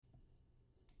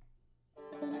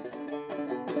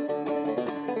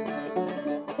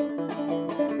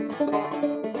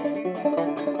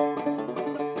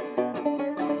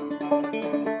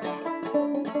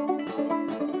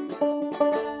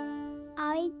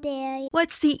there.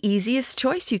 What's the easiest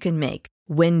choice you can make?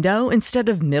 Window instead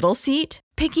of middle seat?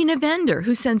 Picking a vendor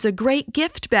who sends a great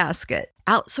gift basket?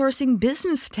 Outsourcing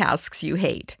business tasks you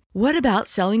hate? What about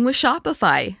selling with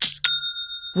Shopify?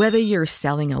 Whether you're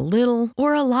selling a little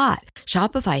or a lot,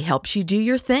 Shopify helps you do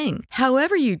your thing,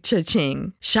 however you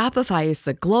cha-ching. Shopify is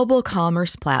the global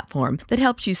commerce platform that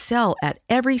helps you sell at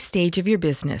every stage of your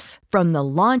business. From the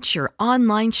launch your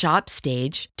online shop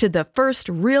stage to the first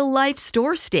real-life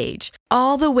store stage,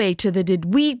 all the way to the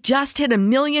did we just hit 1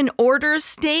 million orders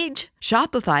stage.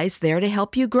 Shopify's there to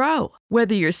help you grow.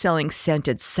 Whether you're selling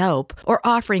scented soap or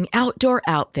offering outdoor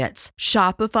outfits,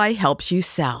 Shopify helps you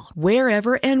sell.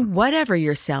 Wherever and whatever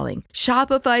you're selling,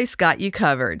 Shopify's got you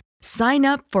covered. Sign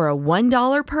up for a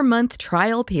 $1 per month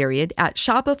trial period at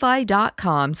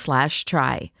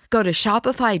shopify.com/try. Go to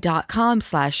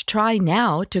shopify.com/try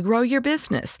now to grow your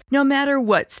business, no matter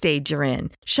what stage you're in.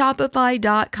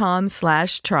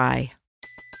 Shopify.com/try.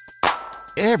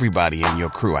 Everybody in your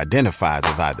crew identifies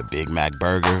as either Big Mac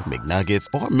Burger, McNuggets,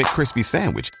 or McCrispy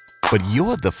Sandwich. But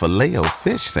you're the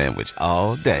Filet-O-Fish Sandwich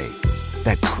all day.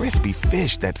 That crispy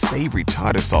fish, that savory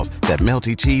tartar sauce, that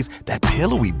melty cheese, that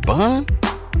pillowy bun.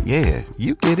 Yeah,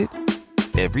 you get it.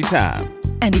 Every time.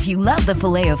 And if you love the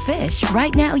Filet-O-Fish,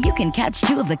 right now you can catch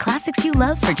 2 of the classics you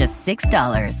love for just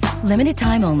 $6. Limited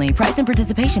time only. Price and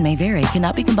participation may vary.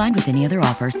 Cannot be combined with any other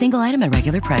offer. Single item at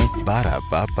regular price.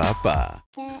 Ba-da-ba-ba-ba.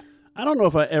 I don't know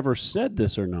if I ever said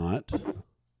this or not,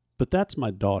 but that's my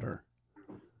daughter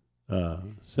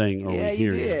saying, "Are we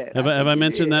here yet?" Have I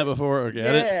mentioned that before? Okay.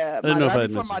 Yeah, I didn't know if I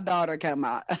had before mentioned. my daughter came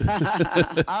out.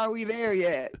 Are we there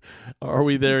yet? Are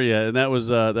we there yet? And that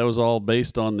was all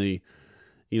based on the,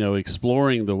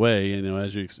 exploring the way.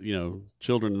 As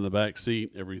children in the back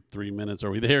seat every 3 minutes.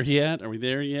 Are we there yet? Are we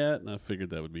there yet? And I figured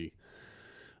that would be.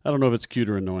 I don't know if it's cute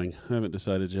or annoying. I haven't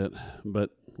decided yet,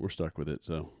 but we're stuck with it.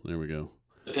 So there we go.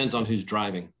 Depends on who's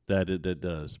driving. That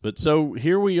does. But so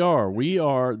here we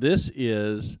are. This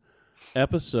is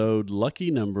episode lucky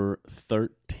number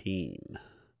 13.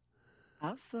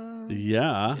 Awesome.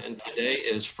 Yeah. And today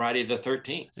is Friday the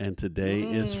 13th.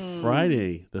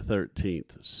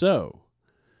 So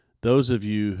those of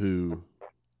you who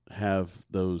have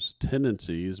those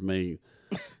tendencies may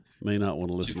not want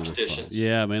to listen to this.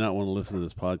 May not want to listen to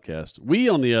this podcast. We,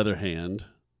 on the other hand,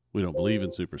 we don't believe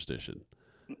in superstition.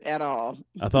 At all.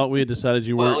 I thought we had decided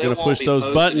you weren't going to push those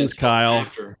buttons, Kyle.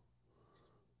 After.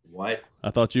 What? I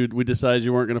thought we decided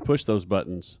you weren't going to push those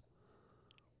buttons.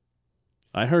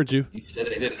 I heard you. You said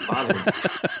they didn't bother me.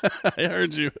 I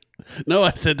heard you. No,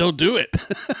 I said don't do it.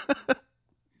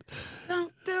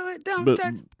 Don't do it. Don't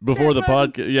touch before the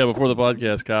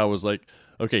podcast, Kyle was like,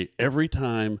 "Okay, every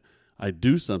time I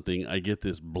do something, I get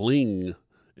this bling."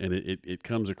 And it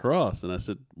comes across, and I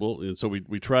said, well, and so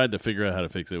we tried to figure out how to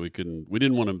fix it. We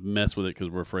didn't want to mess with it because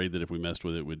we're afraid that if we messed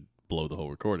with it, we'd blow the whole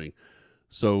recording.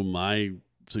 So my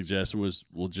suggestion was,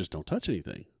 well, just don't touch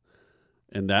anything.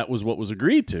 And that was what was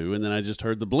agreed to. And then I just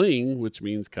heard the bling, which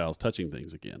means Kyle's touching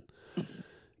things again.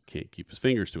 Can't keep his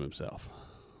fingers to himself.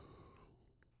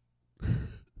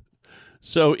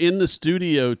 So in the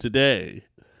studio today,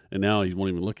 and now he won't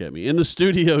even look at me. In the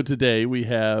studio today, we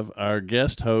have our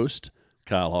guest host,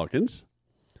 Kyle Hawkins.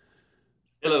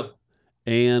 Hello.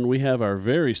 And we have our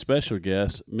very special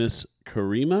guest, Miss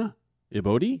Kareemah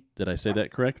Emordi. Did I say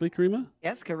that correctly, Kareemah?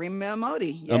 Yes, Kareemah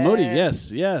Emordi. Yes.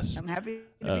 Emordi, yes. I'm happy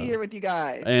to be here with you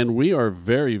guys. And we are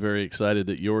very, very excited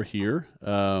that you're here.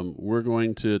 We're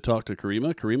going to talk to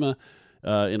Kareemah. Kareemah,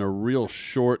 in a real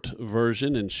short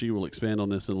version, and she will expand on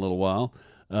this in a little while,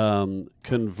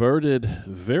 converted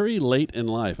very late in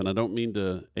life. And I don't mean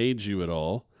to age you at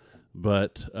all,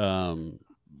 but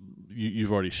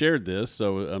you've already shared this,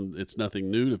 so it's nothing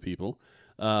new to people.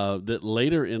 That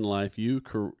later in life you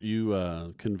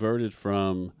converted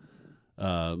from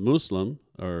Muslim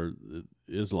or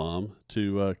Islam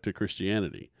to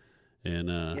Christianity, and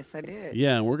yes, I did.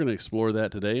 Yeah, and we're going to explore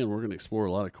that today, and we're going to explore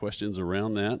a lot of questions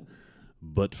around that.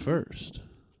 But first,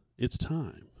 it's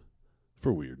time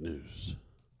for Weird News.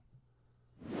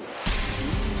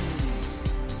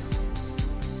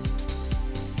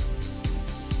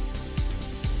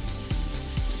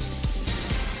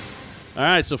 All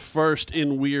right, so first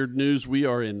in Weird News, we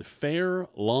are in Fair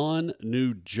Lawn,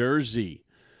 New Jersey.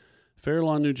 Fair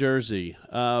Lawn, New Jersey.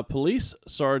 Police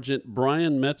Sergeant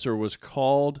Brian Metzer was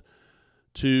called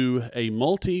to a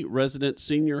multi-resident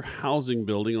senior housing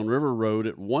building on River Road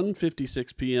at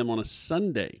 1:56 p.m. on a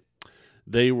Sunday.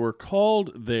 They were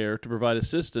called there to provide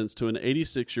assistance to an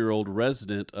 86-year-old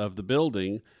resident of the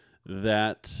building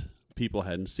that people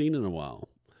hadn't seen in a while.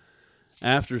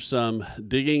 After some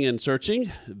digging and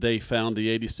searching, they found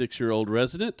the 86-year-old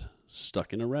resident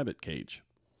stuck in a rabbit cage.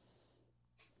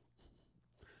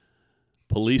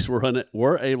 Police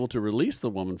were able to release the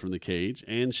woman from the cage,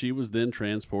 and she was then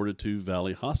transported to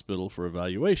Valley Hospital for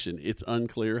evaluation. It's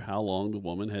unclear how long the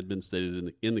woman had been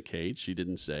stayed in the cage. She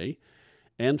didn't say,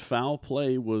 and foul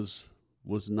play was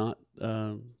not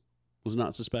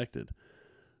suspected.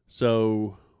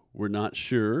 So we're not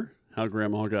sure how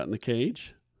Grandma got in the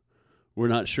cage. We're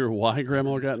not sure why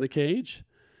Grandma got in the cage.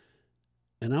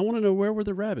 And I want to know, where were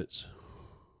the rabbits?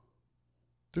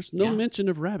 There's no mention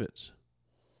of rabbits.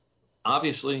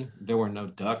 Obviously, there were no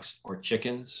ducks or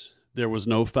chickens. There was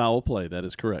no foul play. That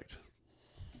is correct.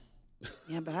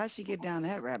 Yeah, but how'd she get down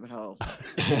that rabbit hole?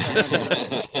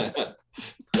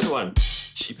 Good one.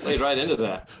 She played right into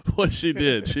that. Well, she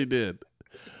did. She did.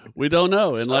 We don't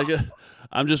know. And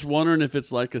I'm just wondering if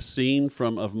it's like a scene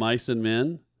from Of Mice and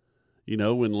Men, you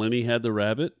know, when Lenny had the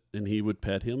rabbit and he would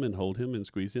pet him and hold him and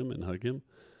squeeze him and hug him.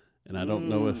 And I don't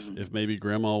know if maybe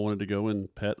Grandma wanted to go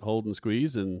and pet, hold, and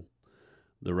squeeze, and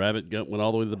the rabbit went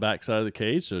all the way to the back side of the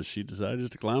cage, so she decided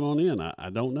just to climb on in. I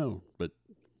don't know. But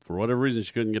for whatever reason,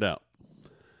 she couldn't get out.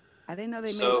 I didn't know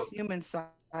they made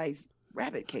human-sized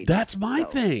rabbit cages. That's my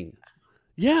thing.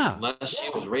 Yeah. Unless she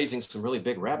was raising some really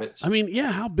big rabbits. I mean,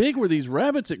 yeah, how big were these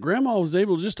rabbits that Grandma was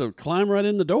able just to climb right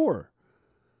in the door?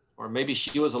 Or maybe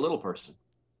she was a little person.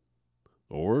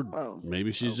 Or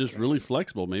maybe she's just really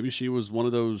flexible. Maybe she was one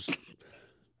of those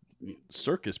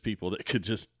circus people that could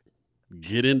just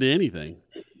get into anything.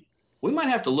 We might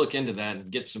have to look into that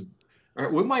and get some, or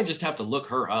we might just have to look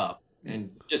her up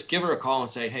and just give her a call and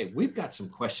say, hey, we've got some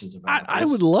questions about this. I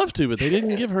would love to, but they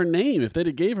didn't give her name. If they'd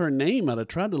have gave her name, I'd have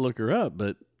tried to look her up,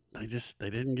 but they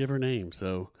didn't give her name.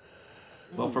 So,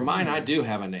 well, for mine, I do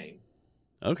have a name.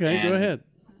 Okay, and go ahead.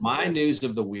 My news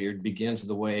of the weird begins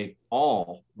the way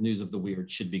all news of the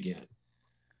weird should begin.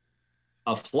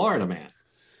 A Florida man.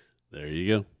 There you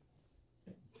go.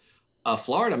 A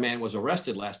Florida man was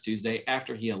arrested last Tuesday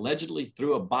after he allegedly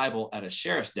threw a Bible at a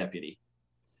sheriff's deputy.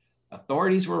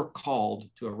 Authorities were called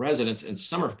to a residence in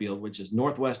Summerfield, which is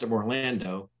northwest of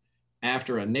Orlando,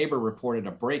 after a neighbor reported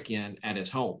a break-in at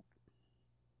his home.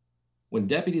 When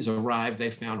deputies arrived, they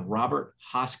found Robert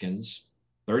Hoskins,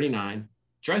 39,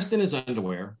 dressed in his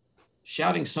underwear,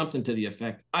 shouting something to the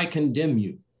effect, "I condemn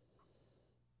you."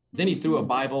 Then he threw a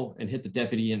Bible and hit the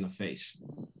deputy in the face.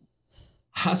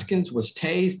 Hoskins was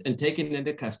tased and taken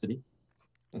into custody.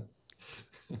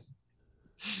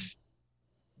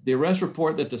 The arrest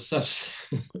report that the subject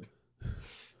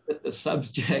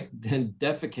then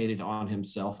defecated on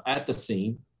himself at the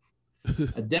scene.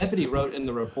 A deputy wrote in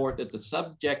the report that the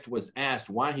subject was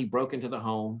asked why he broke into the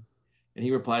home, and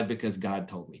he replied, "Because God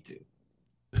told me to."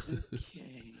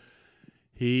 Okay.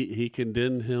 He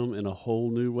condemned him in a whole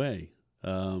new way.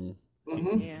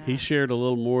 Yeah. He shared a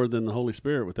little more than the Holy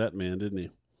Spirit with that man, didn't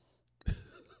he?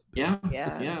 Yeah.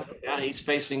 He's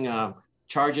facing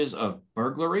charges of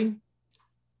burglary,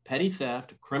 petty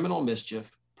theft, criminal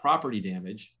mischief, property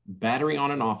damage, battery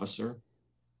on an officer,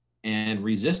 and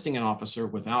resisting an officer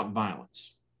without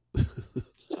violence.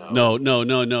 No.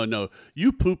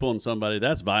 You poop on somebody,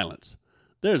 that's violence.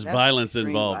 That's violence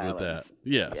involved with that.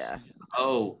 Yes. Yeah.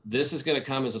 Oh, this is going to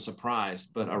come as a surprise,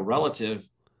 but a relative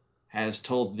has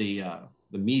told the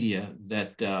media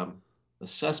that the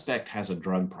suspect has a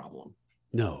drug problem.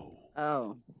 No.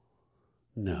 Oh.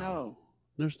 No.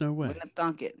 There's no way. Wouldn't have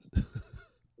thunk it.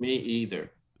 Me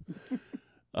either.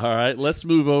 All right, let's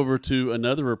move over to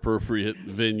another appropriate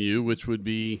venue, which would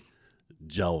be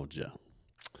Georgia.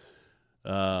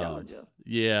 Georgia.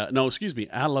 Yeah. No, excuse me.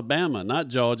 Alabama, not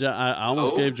Georgia. I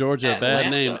almost gave Georgia a Atlanta.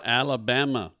 bad name.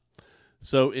 Alabama.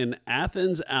 So in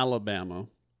Athens, Alabama,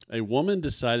 a woman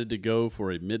decided to go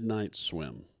for a midnight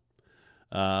swim.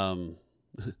 Athens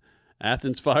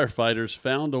firefighters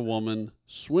found a woman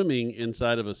swimming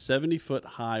inside of a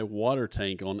 70-foot-high water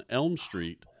tank on Elm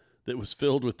Street that was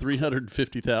filled with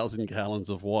 350,000 gallons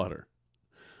of water.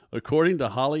 According to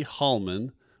Holly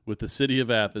Hallman with the city of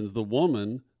Athens, the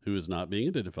woman, who is not being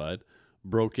identified,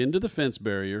 broke into the fence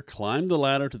barrier, climbed the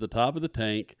ladder to the top of the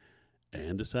tank,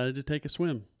 and decided to take a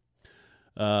swim.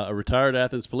 A retired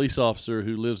Athens police officer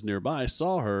who lives nearby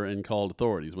saw her and called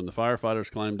authorities. When the firefighters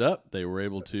climbed up, they were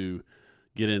able to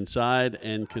get inside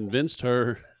and convinced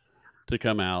her to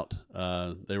come out.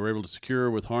 They were able to secure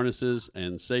her with harnesses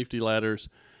and safety ladders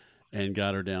and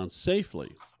got her down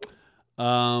safely.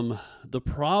 The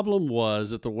problem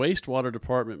was that the wastewater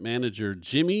department manager,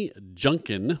 Jimmy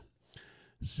Junkin,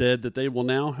 said that they will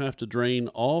now have to drain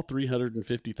all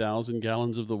 350,000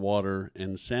 gallons of the water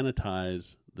and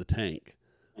sanitize the tank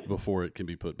before it can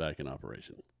be put back in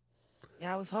operation.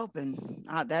 Yeah, I was hoping.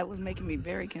 That was making me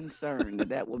very concerned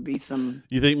that would be some.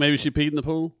 You think maybe she peed in the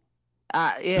pool?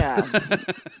 Yeah.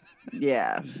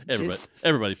 Yeah.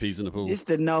 Everybody pees in the pool. Just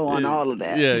to know on all of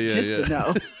that. Yeah, to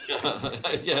know.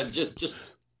 Yeah,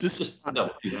 just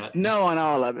don't do that. No on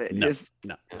all of it. No, Just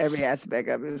every aspect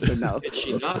of it is to know. Did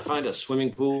she not find a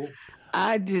swimming pool?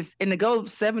 And to go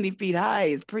 70 feet high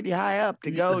is pretty high up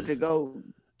to go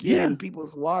get in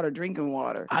people's water, drinking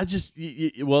water.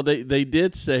 Well, they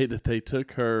did say that they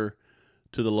took her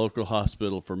to the local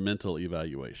hospital for mental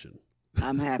evaluation.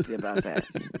 I'm happy about that.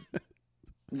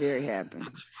 Very happy.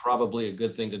 Probably a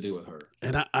good thing to do with her.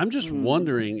 And I'm just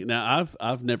wondering, now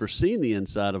I've never seen the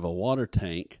inside of a water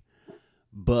tank,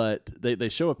 but they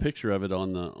show a picture of it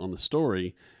on the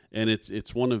story, and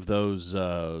it's one of those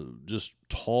just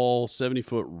tall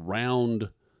 70-foot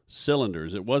round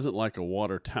cylinders. It wasn't like a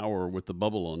water tower with the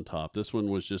bubble on top. This one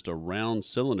was just a round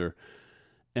cylinder.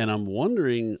 And I'm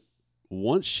wondering,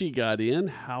 once she got in,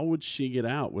 how would she get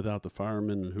out without the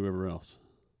firemen and whoever else?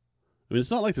 I mean,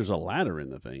 it's not like there's a ladder in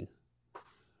the thing.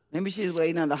 Maybe she's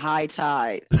waiting on the high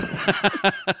tide.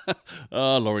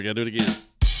 Oh, Lord, we got to do it again.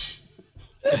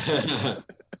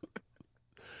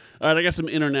 All right, I got some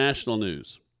international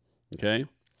news. Okay.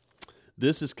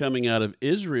 This is coming out of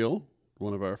Israel,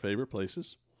 one of our favorite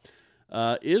places.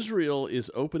 Israel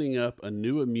is opening up a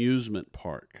new amusement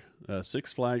park, a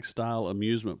Six Flags style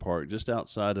amusement park just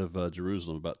outside of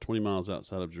Jerusalem, about 20 miles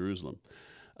outside of Jerusalem.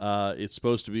 It's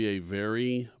supposed to be a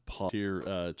very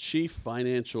popular chief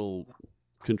financial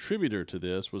contributor to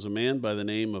this was a man by the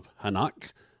name of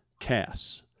Hanak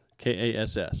Kass,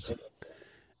 Kass.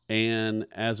 And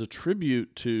as a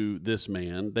tribute to this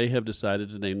man, they have decided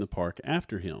to name the park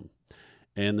after him.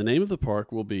 And the name of the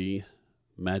park will be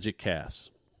Magic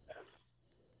Cass.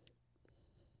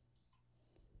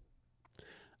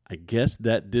 I guess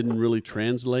that didn't really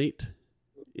translate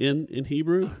in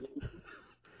Hebrew,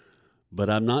 but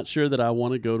I'm not sure that I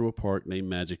want to go to a park named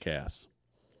Magic Cass.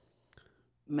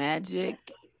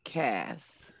 Magic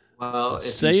Cass. Well, if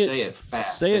you say it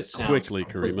fast, say it quickly,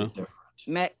 Kareemah.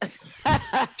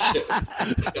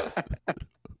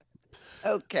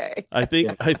 Okay. I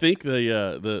think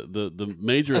the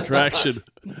major attraction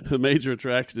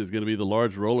is going to be the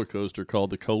large roller coaster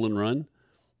called the Colon Run.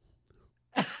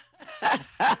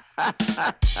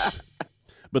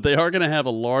 But they are going to have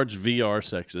a large VR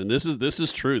section, and this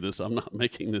is true. I'm not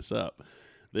making this up.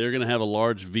 They're going to have a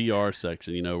large VR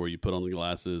section, where you put on the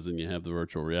glasses and you have the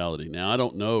virtual reality. Now I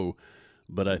don't know,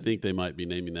 but I think they might be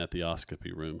naming that the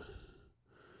Oscopy Room.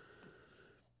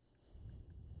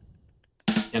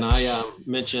 Can I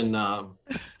mention the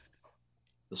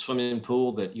swimming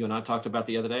pool that you and I talked about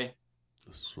the other day?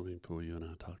 The swimming pool you and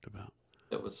I talked about.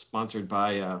 That was sponsored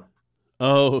by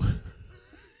the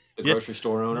grocery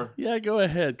store owner. Yeah, go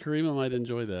ahead. Kareemah might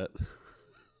enjoy that.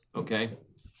 Okay.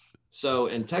 So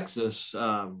in Texas,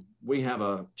 we have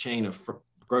a chain of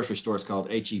grocery stores called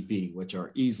H-E-B, which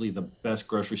are easily the best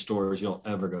grocery stores you'll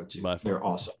ever go to. They're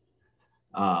awesome.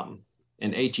 And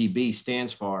H-E-B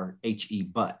stands for H-E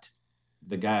Butt.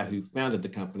 The guy who founded the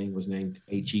company was named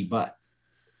H.E. Butt.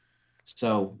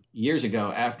 So years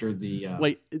ago, after the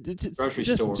grocery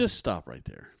store, just stop right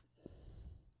there.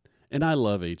 And I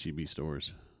love H-E-B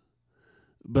stores,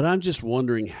 but I'm just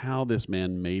wondering how this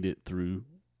man made it through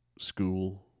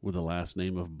school with a last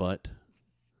name of Butt.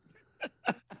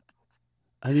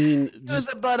 I mean, he was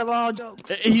the butt of all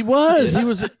jokes. He was,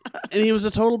 and he was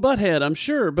a total butthead, I'm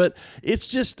sure. But it's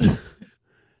just,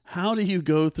 how do you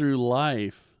go through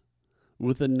life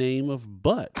with a name of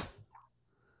Butt?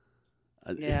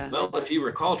 Yeah. Well, if you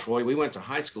recall, Troy, we went to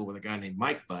high school with a guy named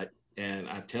Mike Butt, and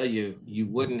I tell you, you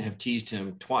wouldn't have teased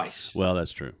him twice. Well,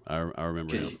 that's true. I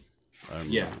remember him.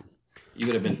 Him. You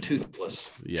would have been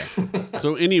toothless. Yeah.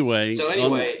 So anyway,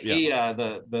 he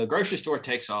the grocery store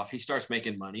takes off. He starts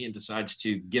making money and decides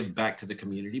to give back to the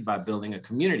community by building a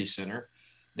community center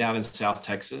down in South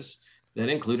Texas that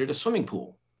included a swimming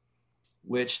pool,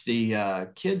 which the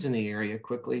kids in the area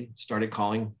quickly started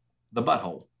calling the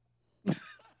butthole.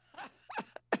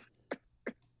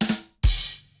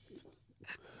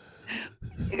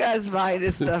 You guys find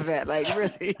this stuff at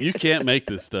really? You can't make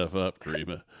this stuff up,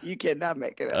 Kareemah. You cannot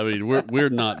make it up. I mean, we're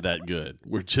not that good.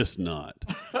 We're just not.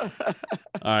 All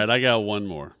right, I got one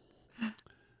more.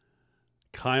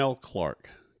 Kyle Clark.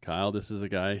 Kyle, this is a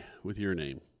guy with your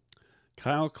name.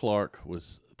 Kyle Clark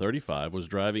was 35, was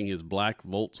driving his black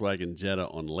Volkswagen Jetta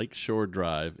on Lakeshore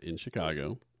Drive in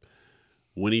Chicago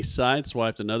when he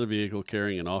sideswiped another vehicle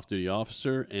carrying an off-duty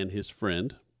officer and his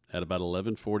friend at about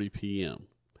 11:40 p.m.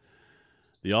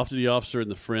 The off-duty officer and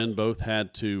the friend both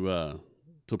had to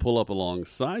pull up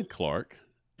alongside Clark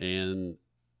and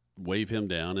wave him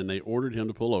down, and they ordered him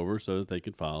to pull over so that they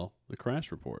could file the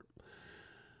crash report.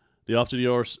 The off-duty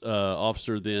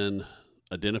officer then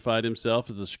identified himself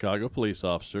as a Chicago police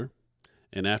officer,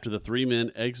 and after the three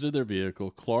men exited their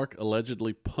vehicle, Clark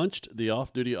allegedly punched the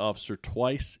off-duty officer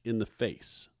twice in the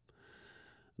face.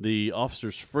 The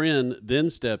officer's friend then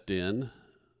stepped in,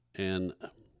 and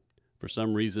for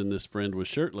some reason this friend was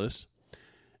shirtless,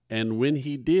 and when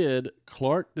he did,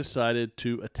 Clark decided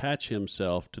to attach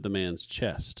himself to the man's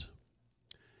chest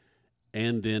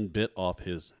and then bit off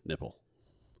his nipple.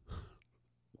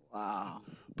 Wow.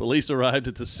 Police arrived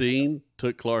at the scene,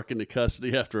 took Clark into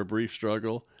custody after a brief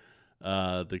struggle.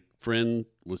 The friend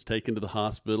was taken to the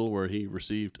hospital where he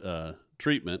received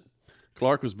treatment.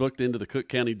 Clark was booked into the Cook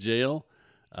County Jail,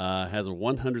 has a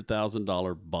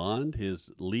 $100,000 bond.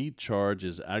 His lead charge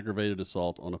is aggravated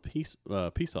assault on a peace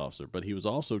officer, but he was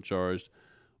also charged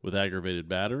with aggravated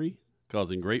battery,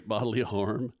 causing great bodily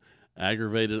harm,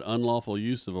 aggravated unlawful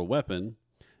use of a weapon,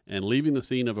 and leaving the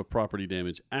scene of a property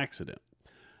damage accident.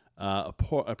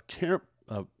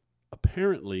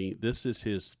 Apparently, this is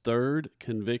his third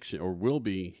conviction, or will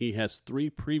be. He has 3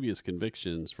 previous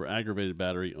convictions for aggravated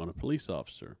battery on a police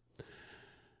officer.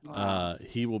 Wow.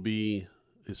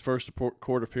 His first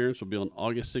court appearance will be on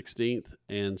August 16th,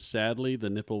 and sadly, the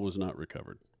nipple was not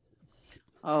recovered.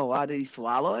 Oh, wow. Did he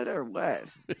swallow it or what?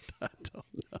 I don't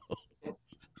know.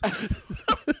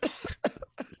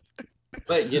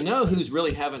 But you know who's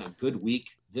really having a good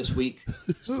week this week?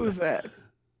 Who was that?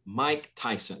 Mike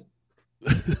Tyson.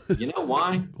 You know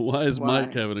why? Why is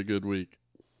Mike having a good week?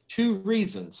 2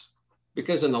 reasons.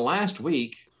 Because in the last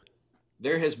week,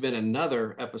 there has been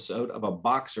another episode of a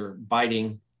boxer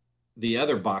biting the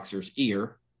other boxer's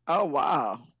ear. Oh,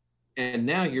 wow. And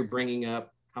now you're bringing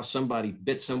up how somebody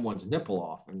bit someone's nipple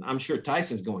off. And I'm sure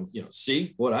Tyson's going,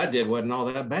 see, what I did wasn't all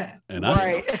that bad. And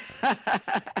Right.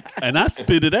 I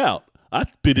spit it out. I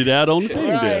spit it out on the thing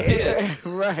there.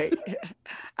 Right.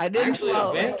 I didn't Actually,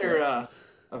 swallow.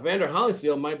 Evander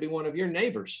Holyfield might be one of your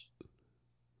neighbors.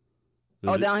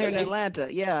 Oh, down here in Atlanta.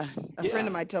 Yeah. A friend Yeah.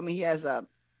 of mine told me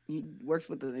he works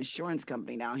with an insurance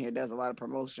company down here, does a lot of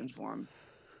promotions for him.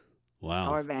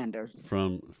 Wow. Or Vander.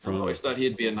 From I always thought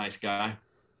he'd be a nice guy.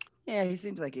 Yeah, he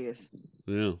seems like he is.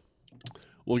 Yeah.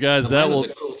 Well, guys,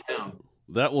 Atlanta's a cool town.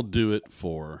 that will do it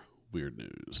for Weird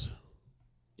News.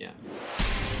 Yeah.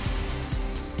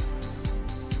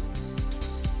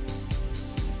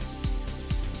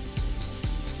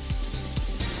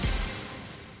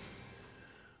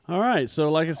 All right.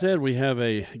 So, like I said, we have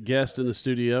a guest in the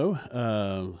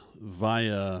studio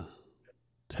via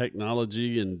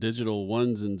technology and digital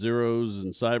ones and zeros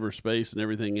and cyberspace and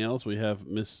everything else. We have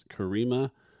Miss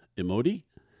Kareemah Emordi.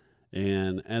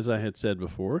 And as I had said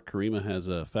before, Kareemah has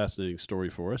a fascinating story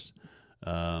for us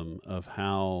of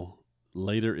how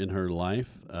later in her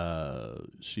life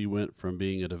she went from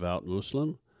being a devout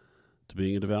Muslim to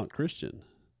being a devout Christian.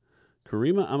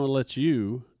 Kareemah, I'm going to let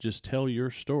you just tell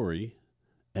your story.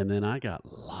 And then I got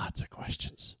lots of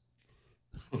questions.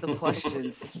 Some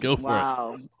questions. Go for it.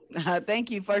 Wow. Thank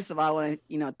you. First of all, I want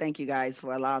to, thank you guys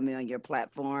for allowing me on your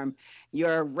platform.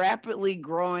 You're rapidly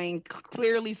growing,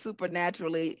 clearly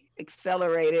supernaturally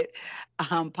accelerated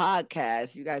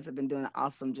podcast. You guys have been doing an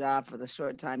awesome job for the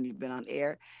short time you've been on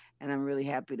air. And I'm really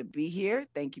happy to be here.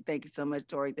 Thank you. Thank you so much,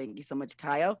 Tori. Thank you so much,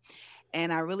 Kyle.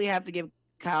 And I really have to give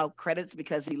Kyle credits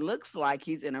because he looks like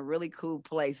he's in a really cool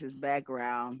place. His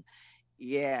background.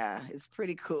 Yeah, it's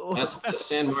pretty cool. That's the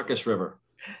San Marcos River.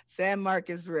 San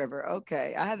Marcos River.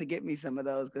 Okay. I had to get me some of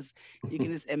those because you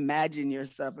can just imagine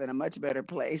yourself in a much better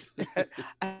place.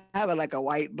 I have like a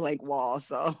white blank wall.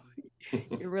 So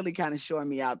you're really kind of showing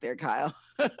me out there, Kyle.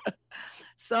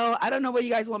 So I don't know where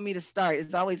you guys want me to start.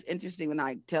 It's always interesting when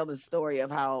I tell the story of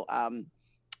how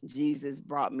Jesus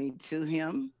brought me to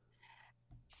him.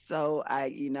 So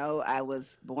I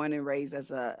was born and raised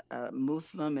as a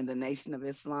Muslim in the Nation of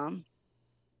Islam.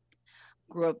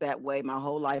 Grew up that way my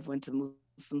whole life, went to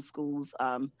Muslim schools.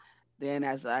 Then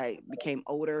as I became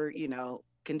older,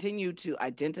 continued to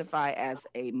identify as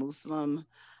a Muslim,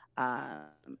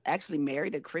 actually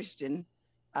married a Christian,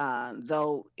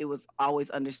 though it was always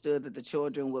understood that the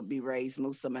children would be raised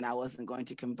Muslim and I wasn't going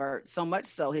to convert. So much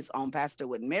so his own pastor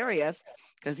wouldn't marry us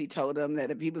because he told him that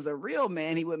if he was a real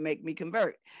man, he would make me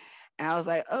convert. And I was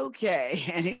like, okay.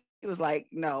 And he was like,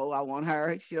 no, I want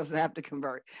her. She doesn't have to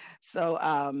convert. So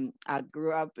I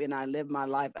grew up and I lived my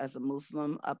life as a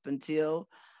Muslim up until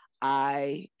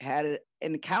I had an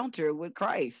encounter with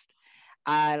Christ.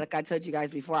 Like I told you guys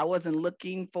before, I wasn't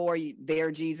looking for their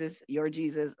Jesus, your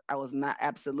Jesus. I was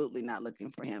absolutely not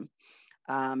looking for him.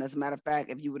 As a matter of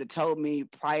fact, if you would have told me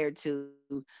prior to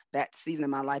that season of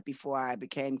my life before I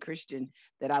became Christian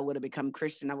that I would have become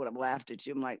Christian, I would have laughed at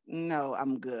you. I'm like, no,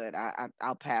 I'm good.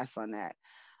 I'll pass on that.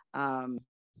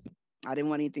 I didn't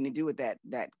want anything to do with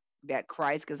that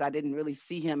Christ, because I didn't really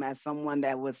see him as someone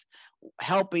that was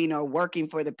helping or working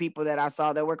for the people that I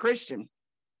saw that were Christian.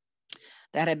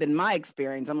 That had been my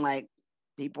experience. I'm like,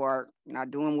 people are not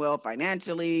doing well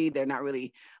financially. They're not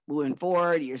really moving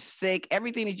forward. You're sick.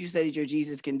 Everything that you said that your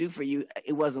Jesus can do for you,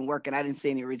 it wasn't working. I didn't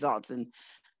see any results. And,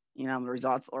 I'm a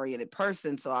results oriented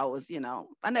person. So I was,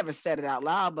 I never said it out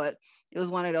loud, but it was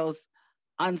one of those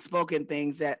unspoken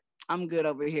things that I'm good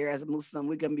over here as a Muslim.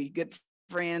 We can be good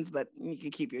friends, but you can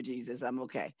keep your Jesus. I'm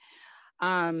okay.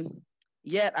 Um,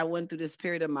 Yet I went through this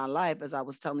period of my life, as I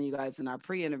was telling you guys in our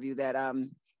pre-interview, that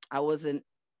I wasn't.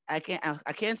 I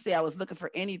can't say I was looking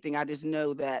for anything. I just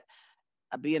know that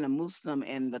being a Muslim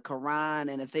and the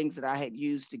Quran and the things that I had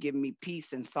used to give me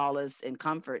peace and solace and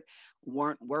comfort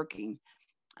weren't working.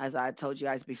 As I told you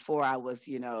guys before, I was,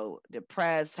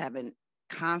 depressed, having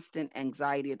constant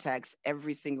anxiety attacks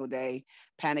every single day,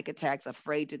 panic attacks,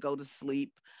 afraid to go to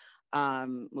sleep.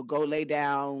 Would go lay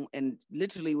down and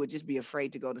literally would just be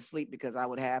afraid to go to sleep because I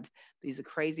would have these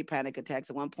crazy panic attacks.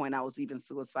 At one point, I was even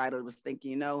suicidal. I was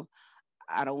thinking,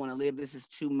 I don't want to live. This is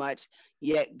too much.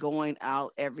 Yet going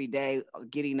out every day,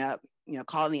 getting up,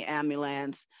 calling the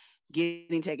ambulance,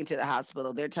 getting taken to the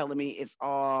hospital. They're telling me it's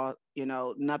all,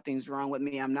 nothing's wrong with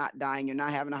me. I'm not dying. You're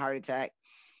not having a heart attack.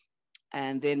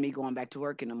 And then me going back to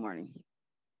work in the morning.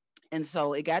 And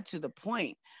so it got to the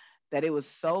point that it was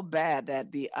so bad that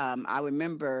I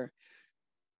remember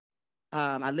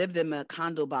I lived in a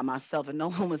condo by myself and no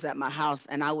one was at my house,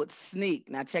 and I would sneak.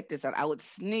 Now check this out. I would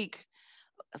sneak.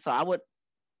 So I would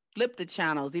flip the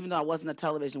channels, even though I wasn't a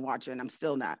television watcher, and I'm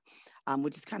still not,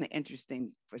 which is kind of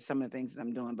interesting for some of the things that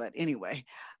I'm doing. But anyway,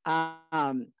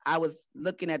 I was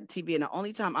looking at TV, and the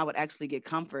only time I would actually get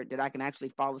comfort that I can actually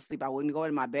fall asleep, I wouldn't go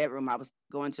in my bedroom. I was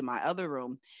going to my other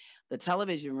room, the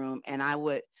television room, and I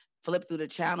would flip through the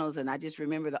channels. And I just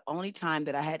remember the only time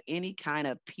that I had any kind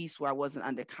of peace where I wasn't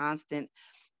under constant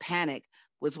panic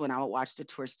was when I would watch the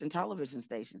Christian television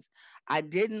stations. I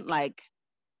didn't like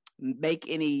make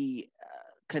any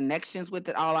connections with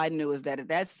it. All I knew is that at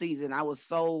that season, I was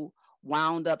so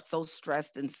wound up, so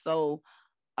stressed, and so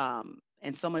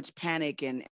much panic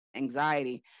and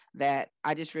anxiety that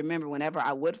I just remember whenever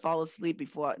I would fall asleep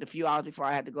before the few hours before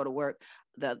I had to go to work,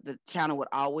 the channel would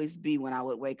always be when I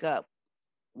would wake up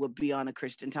would be on a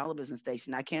Christian television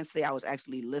station. I can't say I was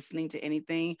actually listening to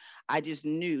anything. I just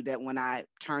knew that when I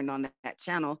turned on that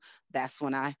channel, that's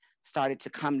when I started to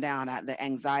come down. The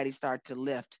anxiety started to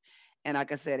lift. And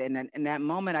like I said, in that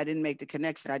moment, I didn't make the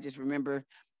connection. I just remember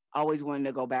always wanting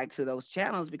to go back to those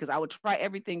channels because I would try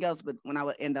everything else, but when I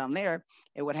would end on there,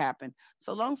 it would happen.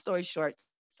 So long story short,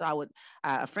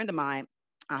 a friend of mine,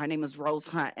 her name is Rose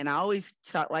Hunt, and I always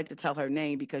like to tell her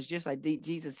name because just like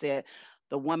Jesus said,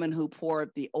 the woman who poured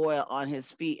the oil on his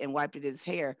feet and wiped at his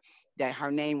hair, that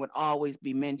her name would always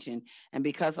be mentioned. And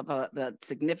because of the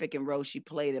significant role she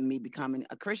played in me becoming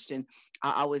a Christian,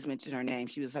 I always mention her name.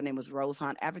 Her name was Rose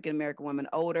Hunt, African American woman,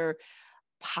 older,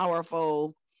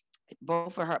 powerful.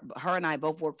 Both of her and I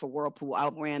both worked for Whirlpool. I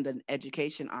ran the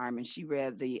education arm, and she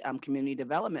ran the community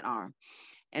development arm.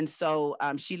 And so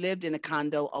she lived in a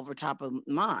condo over top of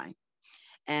mine.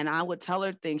 And I would tell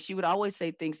her things. She would always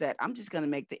say things that I'm just going to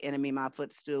make the enemy my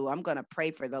footstool. I'm going to pray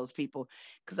for those people.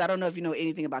 Because I don't know if you know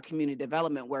anything about community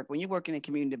development work. When you're working in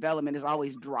community development, there's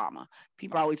always drama.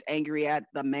 People are always angry at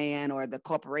the man or the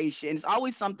corporation. It's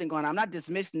always something going on. I'm not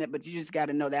dismissing it, but you just got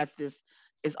to know that's just,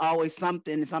 it's always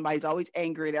something. Somebody's always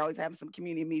angry. They're always having some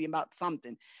community meeting about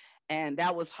something. And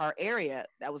that was her area.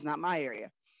 That was not my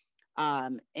area.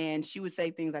 And she would say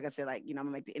things like I said, like, I'm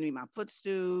gonna make the enemy my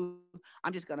footstool.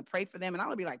 I'm just gonna pray for them. And I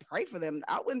would be like, pray for them.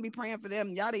 I wouldn't be praying for them,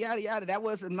 yada, yada, yada. That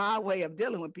wasn't my way of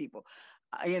dealing with people.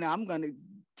 I'm gonna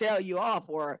tell you off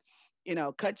or,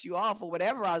 cut you off or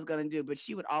whatever I was gonna do. But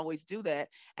she would always do that.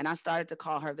 And I started to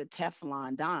call her the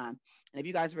Teflon Don. And if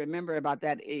you guys remember about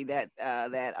that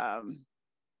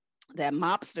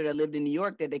mobster that lived in New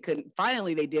York that they couldn't,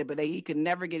 finally they did, but he could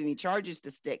never get any charges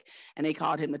to stick. And they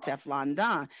called him the Teflon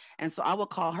Don. And so I would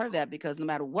call her that because no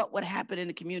matter what would happen in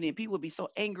the community, and people would be so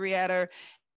angry at her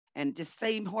and just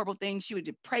say horrible things, she would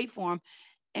just pray for them.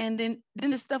 And then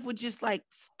the stuff would just like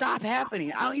stop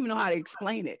happening. I don't even know how to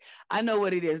explain it. I know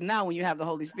what it is now. When you have the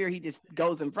Holy Spirit, he just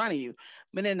goes in front of you.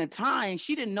 But in the time,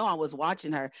 she didn't know I was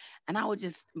watching her. And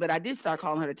but I did start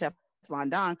calling her the Teflon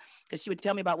Don because she would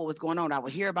tell me about what was going on. I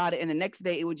would hear about it. And the next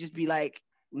day it would just be like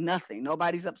nothing.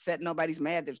 Nobody's upset. Nobody's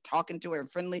mad. They're talking to her and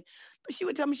friendly. But she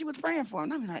would tell me she was praying for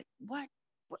him. And I'm like, what?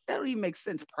 That don't even make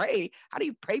sense. Pray. How do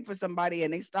you pray for somebody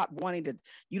and they stop wanting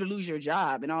you to lose your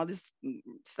job and all this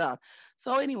stuff?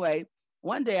 So anyway,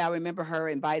 one day I remember her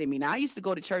inviting me. Now I used to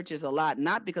go to churches a lot,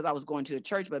 not because I was going to the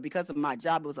church, but because of my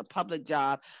job. It was a public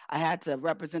job. I had to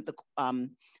represent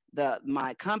the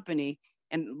my company.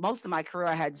 And most of my career,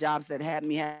 I had jobs that had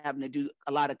me having to do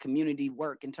a lot of community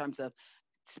work in terms of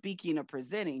speaking or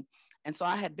presenting. And so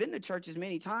I had been to churches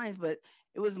many times, but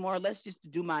it was more or less just to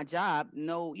do my job.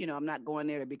 No, I'm not going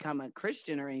there to become a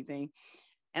Christian or anything.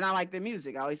 And I like the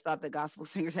music. I always thought the gospel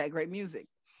singers had great music.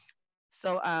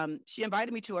 So she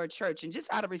invited me to her church, and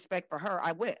just out of respect for her,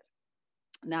 I went.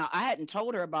 Now, I hadn't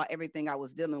told her about everything I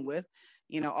was dealing with,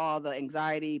 all the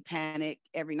anxiety, panic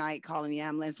every night, calling the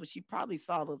ambulance. Well, she probably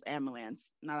saw those ambulance,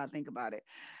 now that I think about it,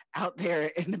 out there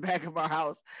in the back of our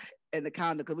house in the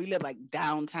condo, because we live like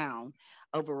downtown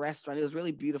over a restaurant. It was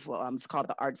really beautiful. It's called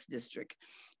the Arts District.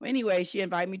 Well, anyway, she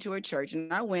invited me to her church,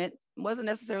 and I went. It wasn't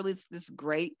necessarily this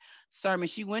great sermon.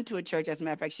 She went to a church, as a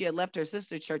matter of fact. She had left her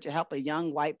sister's church to help a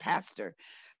young white pastor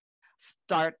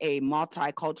start a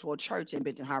multicultural church in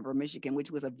Benton Harbor, Michigan,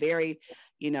 which was a very,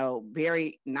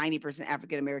 very 90%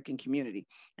 African American community.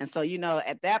 And so,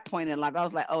 at that point in life, I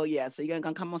was like, oh yeah, so you're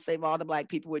gonna come and save all the Black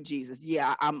people with Jesus?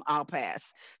 Yeah, I'll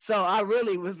pass. So I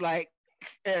really was like,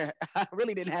 I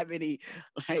really didn't have any,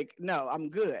 like, no, I'm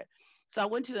good. So I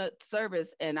went to the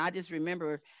service, and I just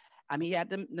remember, he had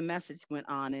the message went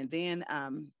on, and then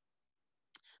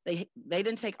they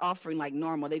didn't take offering like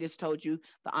normal. They just told you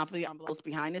the offering envelopes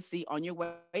behind the seat on your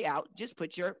way out. Just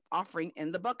put your offering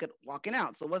in the bucket walking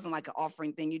out. So it wasn't like an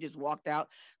offering thing. You just walked out,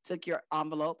 took your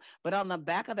envelope. But on the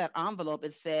back of that envelope,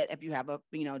 it said, if you have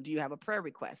do you have a prayer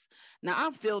request? Now,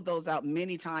 I've filled those out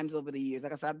many times over the years.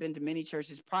 Like I said, I've been to many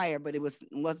churches prior, but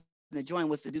wasn't the joint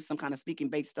was to do some kind of speaking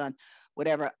based on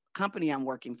whatever company I'm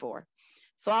working for.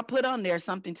 So I put on there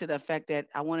something to the effect that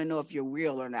I want to know if you're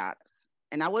real or not.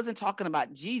 And I wasn't talking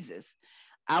about Jesus.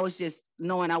 I was just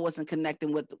knowing I wasn't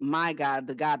connecting with my God,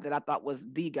 the God that I thought was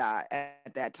the God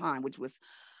at that time, which was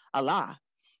Allah.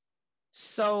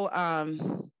 So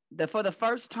for the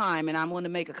first time, and I'm going to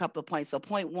make a couple of points. So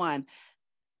point one,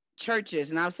 churches,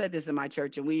 and I've said this in my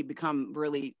church, and we become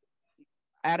really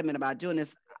adamant about doing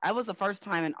this. I was the first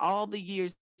time in all the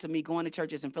years to me going to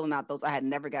churches and filling out those, I had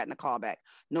never gotten a call back.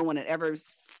 No one had ever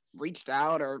reached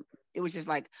out, or it was just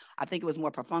like, I think it was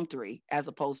more perfunctory as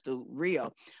opposed to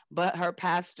real. But her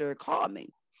pastor called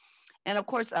me. And of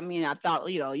course, I thought,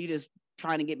 you just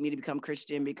trying to get me to become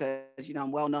Christian because,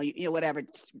 I'm well known, whatever.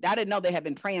 I didn't know they had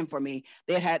been praying for me.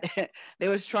 They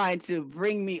was trying to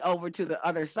bring me over to the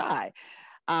other side.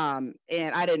 And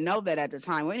I didn't know that at the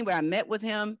time. Well, anyway, I met with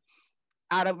him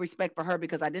out of respect for her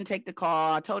because I didn't take the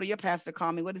call. I told her, your pastor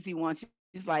called me. What does he want?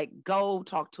 She's like, go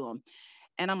talk to him.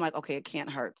 And I'm like, okay, it can't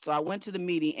hurt. So I went to the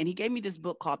meeting, and he gave me this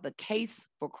book called The Case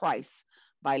for Christ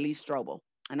by Lee Strobel.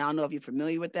 And I don't know if you're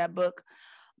familiar with that book,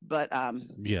 but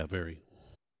yeah, very.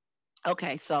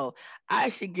 Okay, so I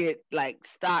should get like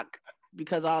stock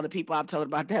because all the people I've told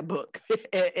about that book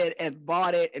and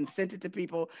bought it and sent it to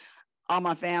people, all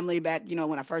my family back,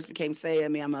 when I first became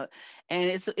saved.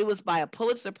 It was by a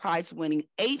Pulitzer Prize winning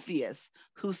atheist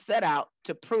who set out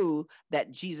to prove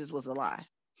that Jesus was a lie.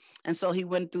 And so he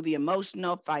went through the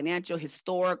emotional, financial,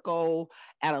 historical,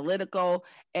 analytical,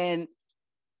 and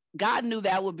God knew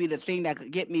that would be the thing that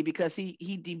could get me because he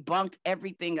debunked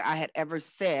everything I had ever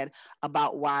said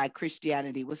about why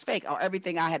Christianity was fake, or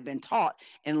everything I had been taught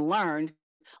and learned.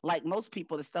 Like most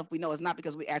people, the stuff we know is not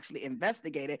because we actually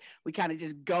investigate it. We kind of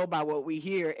just go by what we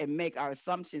hear and make our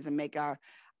assumptions and make our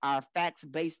facts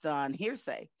based on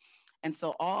hearsay. And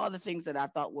so all the things that I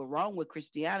thought were wrong with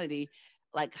Christianity,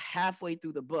 like halfway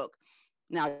through the book.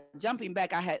 Now, jumping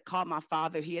back, I had called my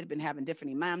father. He had been having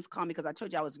different imams call me because I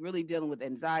told you I was really dealing with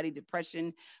anxiety,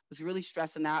 depression, was really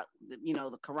stressing out. The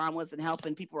Quran wasn't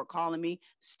helping. People were calling me,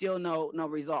 still no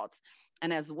results.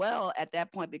 And as well, at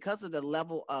that point, because of the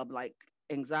level of like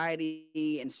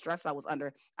anxiety and stress I was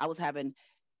under,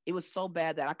 it was so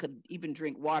bad that I could even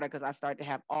drink water because I started to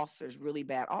have ulcers, really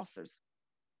bad ulcers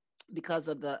because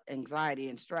of the anxiety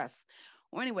and stress.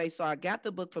 Well, anyway, so I got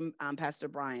the book from Pastor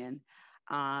Brian.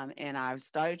 And I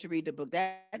started to read the book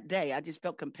that day. I just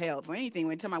felt compelled for anything.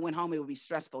 Every time I went home, it would be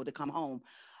stressful to come home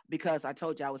because I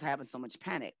told you I was having so much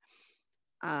panic.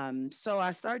 So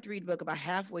I started to read the book. About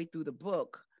halfway through the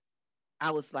book,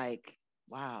 I was like,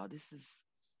 wow, this is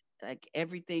like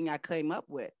everything I came up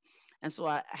with. And so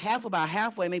about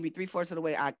halfway, maybe 3/4 of the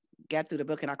way, I got through the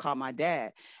book and I called my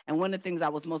dad. And one of the things I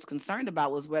was most concerned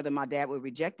about was whether my dad would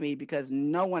reject me because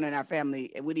no one in our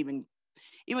family would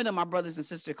even though my brothers and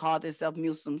sisters call themselves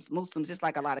Muslims, just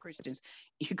like a lot of Christians,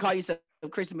 you call yourself a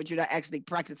Christian, but you're not actually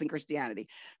practicing Christianity.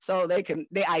 So they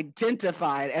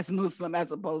identify it as Muslim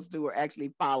as opposed to or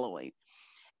actually following.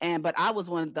 But I was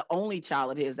the only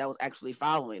child of his that was actually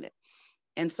following it.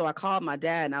 And so I called my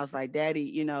dad and I was like,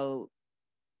 Daddy,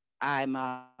 I'm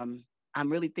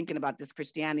I'm really thinking about this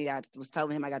Christianity. I was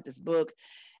telling him I got this book,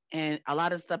 and a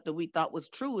lot of stuff that we thought was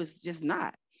true is just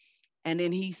not. And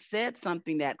then he said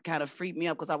something that kind of freaked me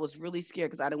up because I was really scared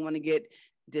because I didn't want to get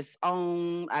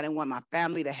disowned. I didn't want my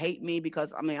family to hate me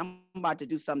because I mean, I'm about to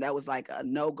do something that was like a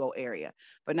no-go area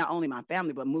for not only my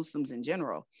family, but Muslims in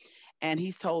general. And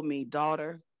he's told me,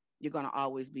 daughter, you're going to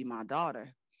always be my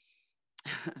daughter.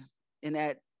 And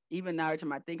that even now, every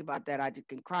time I think about that, I just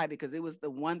can cry because it was the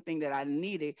one thing that I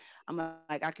needed. I'm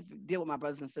like, I could deal with my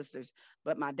brothers and sisters,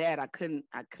 but my dad, I couldn't.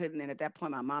 And at that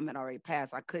point, my mom had already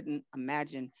passed. I couldn't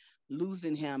imagine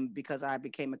losing him because I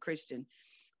became a Christian.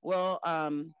 Well,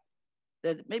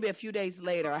 maybe a few days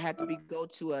later, I had to go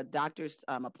to a doctor's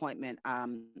appointment,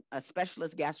 a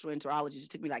specialist gastroenterologist. It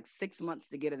took me like 6 months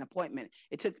to get an appointment.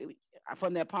 It took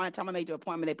from the time I made the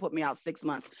appointment, they put me out 6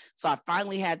 months. So I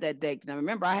finally had that date. Now,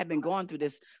 remember, I had been going through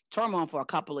this turmoil for a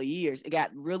couple of years. It got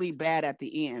really bad at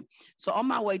the end. So on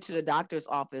my way to the doctor's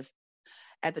office,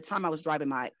 at the time I was driving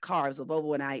my car, it was a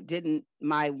Volvo, and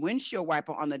my windshield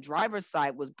wiper on the driver's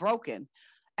side was broken.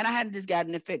 And I hadn't just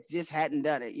gotten it fixed, just hadn't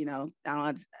done it.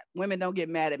 Women don't get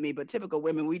mad at me, but typical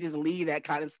women, we just leave that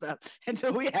kind of stuff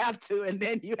until we have to, and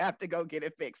then you have to go get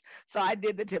it fixed. So I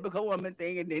did the typical woman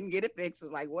thing and didn't get it fixed. It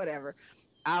was like, whatever,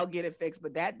 I'll get it fixed.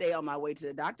 But that day on my way to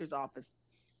the doctor's office,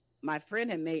 my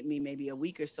friend had made me maybe a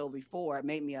week or so before,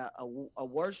 made me a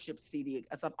worship CD.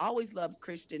 So I've always loved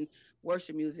Christian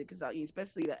worship music, because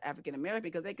especially the African American,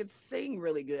 because they could sing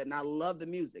really good, and I love the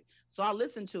music. So I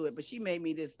listened to it. But she made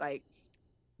me this like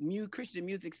Christian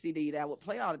music CD that I would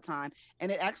play all the time,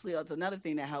 and it actually was another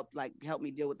thing that helped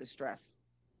me deal with the stress.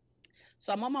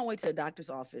 So I'm on my way to the doctor's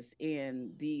office,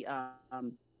 and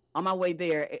on my way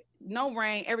there, no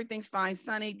rain, everything's fine,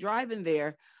 sunny. Driving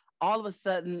there, all of a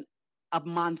sudden, a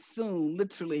monsoon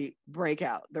literally break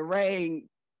out. The rain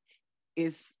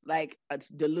is like a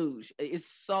deluge. It's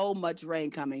so much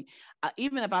rain coming.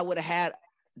 Even if I would have had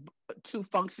two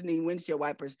functioning windshield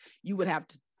wipers, you would have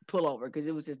to pull over because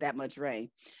it was just that much rain.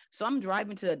 So I'm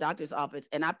driving to the doctor's office,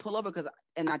 and I pull over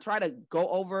and I try to go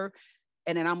over,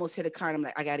 and then I almost hit a car, and I'm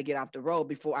like, I got to get off the road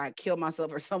before I kill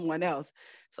myself or someone else.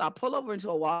 So I pull over into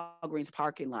a Walgreens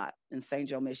parking lot in St.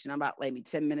 Joe, Michigan. I'm about maybe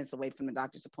 10 minutes away from the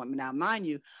doctor's appointment. Now, mind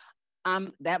you,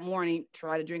 I'm that morning,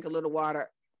 try to drink a little water,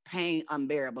 pain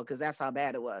unbearable because that's how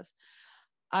bad it was.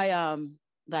 I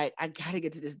got to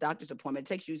get to this doctor's appointment.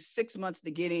 It takes you 6 months to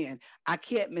get in. I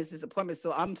can't miss this appointment.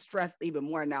 So I'm stressed even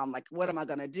more now. I'm like, what am I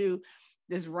going to do?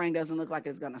 This rain doesn't look like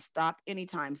it's going to stop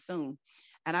anytime soon.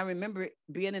 And I remember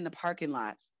being in the parking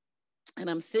lot, and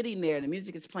I'm sitting there and the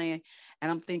music is playing,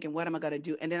 and I'm thinking, what am I going to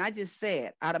do? And then I just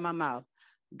said out of my mouth,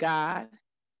 God,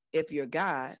 if you're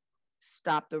God,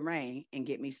 stop the rain and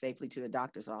get me safely to the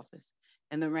doctor's office.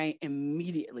 And the rain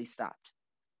immediately stopped.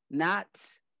 Not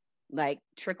like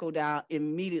trickle down,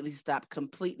 immediately stopped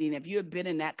completely. And if you have been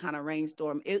in that kind of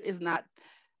rainstorm, it is not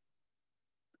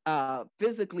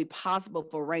physically possible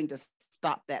for rain to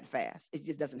stop that fast. It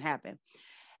just doesn't happen.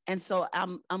 And so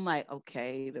I'm like,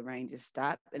 okay, the rain just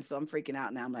stopped. And so I'm freaking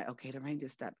out now. I'm like, okay, the rain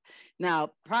just stopped.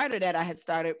 Now, prior to that, I had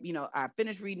started, I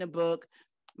finished reading a book.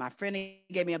 My friend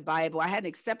gave me a Bible. I hadn't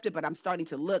accepted, but I'm starting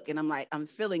to look, and I'm like, I'm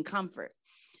feeling comfort.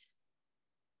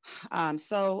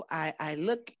 So I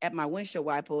look at my windshield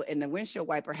wiper, and the windshield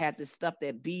wiper had this stuff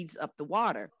that beads up the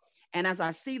water. And as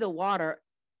I see the water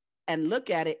and look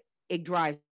at it, it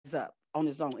dries up on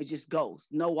its own. It just goes,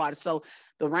 no water. So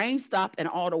the rain stopped and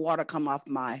all the water come off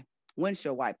my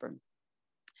windshield wiper.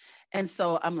 And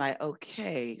so I'm like,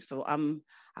 okay. So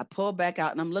I pull back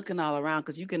out, and I'm looking all around,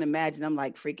 because you can imagine I'm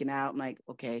like freaking out. I'm like,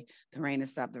 okay, the rain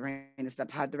has stopped. The rain has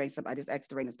stopped. How did the rain stop? I just asked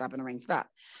the rain to stop, and the rain stopped.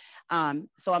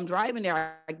 So I'm driving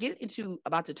there. I get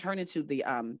about to turn into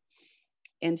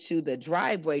the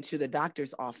driveway to the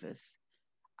doctor's office.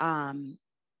 And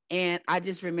I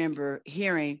just remember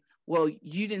hearing, well,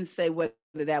 you didn't say whether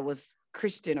that was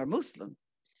Christian or Muslim.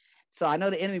 So I know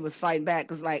the enemy was fighting back,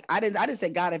 because like I didn't say,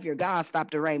 God, if you're God,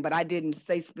 stop the rain, but I didn't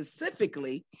say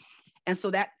specifically. And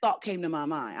so that thought came to my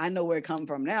mind. I know where it comes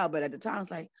from now, but at the time I was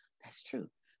like, that's true.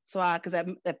 So because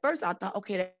at first I thought,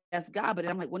 okay, that's God, but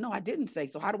I'm like, well, no, I didn't say.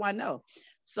 So how do I know?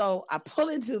 So I pull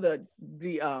into the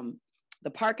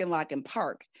parking lot and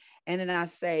park, and then I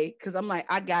say, because I'm like,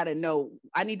 I gotta know,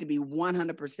 I need to be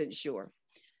 100% sure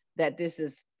that this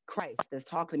is Christ that's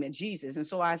talking to me, Jesus. And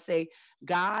so I say,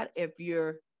 God, if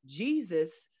you're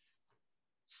Jesus,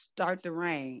 start the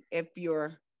rain. If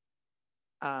you're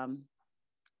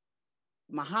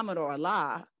Muhammad or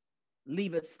Allah,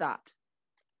 leave it stopped.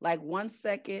 Like 1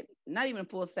 second, not even a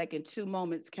full second, 2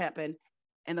 moments happened,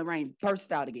 and the rain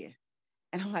burst out again.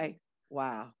 And I'm like,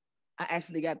 wow. I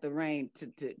actually got the rain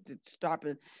to stop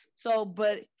it. So,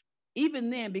 but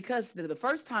even then, because the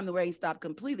first time the rain stopped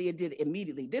completely, it did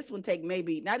immediately. This one take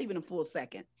maybe not even a full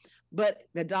second, but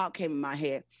the dog came in my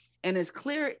head. And it's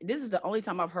clear, this is the only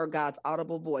time I've heard God's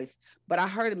audible voice, but I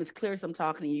heard him as clear as I'm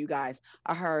talking to you guys.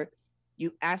 I heard,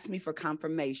 you asked me for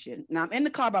confirmation. Now I'm in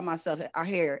the car by myself. I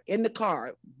hear in the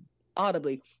car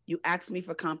audibly, you asked me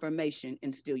for confirmation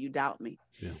and still you doubt me.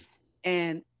 Yeah.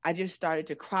 And I just started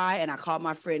to cry, and I called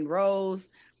my friend Rose.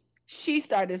 She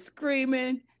started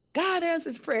screaming, God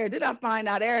answers prayer. Then I find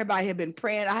out everybody had been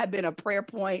praying. I had been a prayer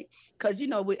point because, you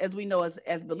know, as we know,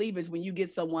 as believers, when you get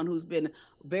someone who's been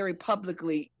very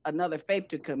publicly another faith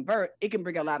to convert, it can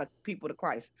bring a lot of people to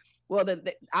Christ. Well,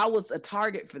 I was a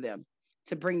target for them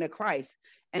to bring to Christ.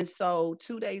 And so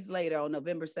 2 days later, on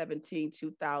November 17,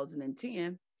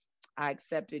 2010, I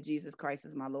accepted Jesus Christ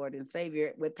as my Lord and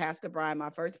Savior with Pastor Brian. My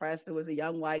first pastor was a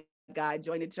young white guy,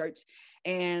 joined the church,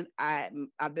 and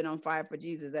I've been on fire for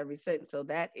Jesus ever since. So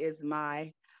that is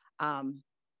my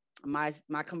my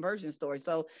conversion story.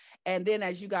 So, and then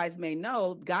as you guys may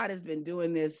know, God has been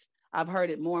doing this. I've heard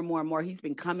it more and more and more. He's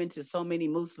been coming to so many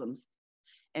Muslims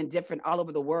and different all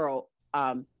over the world.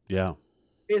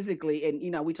 Physically, and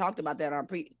you know, we talked about that on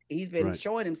he's been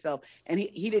showing himself, and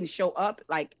he didn't show up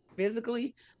like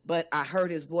physically, but I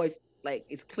heard his voice like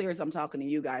it's clear as I'm talking to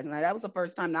you guys. And that was the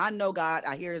first time. Now I know God,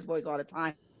 I hear his voice all the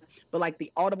time, but like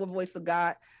the audible voice of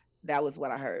God, that was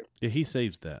what I heard. Yeah, he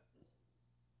saves that.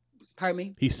 Pardon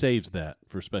me? He saves that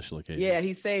for special occasions. Yeah,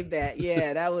 he saved that.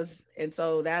 Yeah, that was, and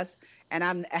so that's, and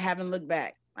I haven't looked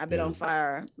back. I've been on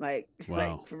fire, like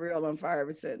for real on fire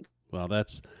ever since. Well,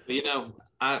 that's, you know,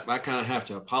 I kind of have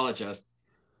to apologize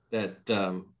that,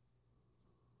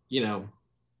 you know,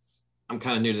 I'm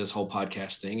kind of new to this whole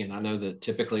podcast thing. And I know that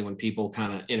typically when people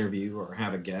kind of interview or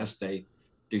have a guest, they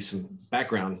do some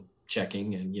background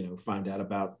checking and, you know, find out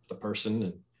about the person.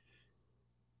 And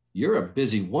you're a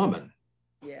busy woman.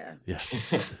 Yeah. Yeah.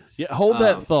 Hold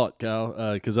that thought,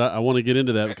 Kyle, because I want to get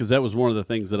into that, because that was one of the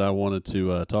things that I wanted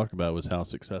to talk about was how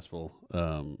successful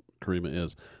Kareemah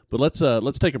is. But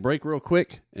let's take a break real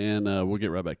quick, and we'll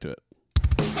get right back to it.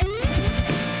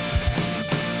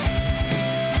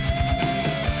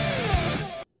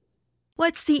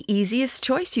 What's the easiest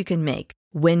choice you can make?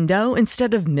 Window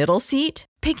instead of middle seat?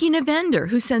 Picking a vendor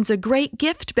who sends a great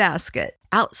gift basket?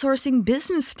 Outsourcing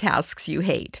business tasks you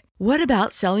hate? What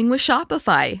about selling with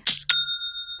Shopify?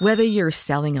 Whether you're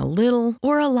selling a little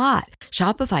or a lot,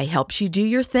 Shopify helps you do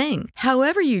your thing,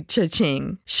 however you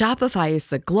cha-ching. Shopify is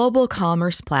the global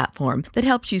commerce platform that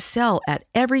helps you sell at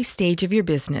every stage of your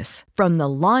business. From the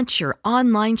launch your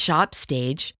online shop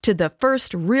stage to the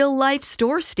first real-life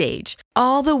store stage,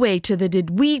 all the way to the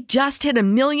did we just hit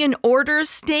 1 million orders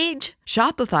stage.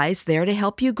 Shopify's there to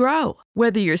help you grow.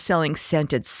 Whether you're selling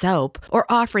scented soap or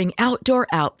offering outdoor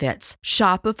outfits,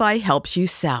 Shopify helps you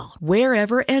sell.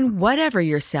 Wherever and whatever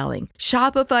you're selling,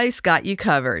 Shopify's got you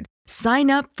covered. Sign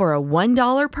up for a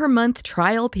 $1 per month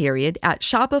trial period at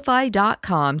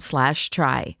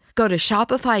shopify.com/try. Go to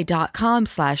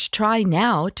shopify.com/try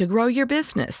now to grow your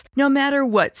business, no matter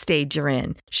what stage you're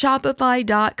in.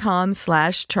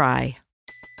 Shopify.com/try.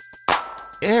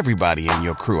 Everybody in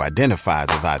your crew identifies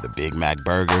as either Big Mac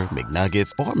Burger,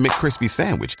 McNuggets, or McCrispy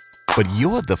Sandwich. But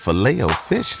you're the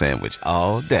Filet-O-Fish Sandwich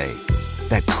all day.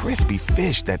 That crispy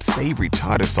fish, that savory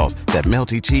tartar sauce, that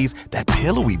melty cheese, that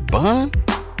pillowy bun.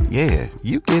 Yeah,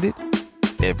 you get it.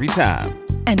 Every time.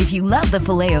 And if you love the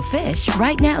Filet-O-Fish,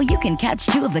 right now you can catch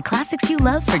 2 of the classics you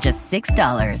love for just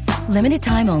 $6. Limited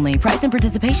time only. Price and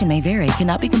participation may vary.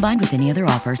 Cannot be combined with any other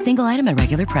offer. Single item at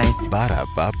regular price.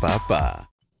 Ba-da-ba-ba-ba.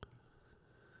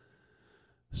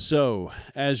 So,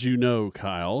 as you know,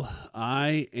 Kyle,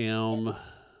 I am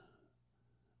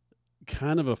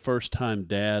kind of a first-time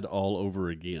dad all over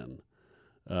again.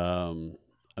 I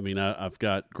mean, I've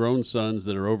got grown sons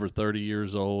that are over 30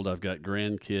 years old. I've got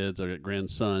grandkids. I've got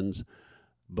grandsons.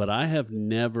 But I have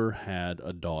never had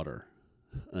a daughter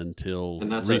until recently.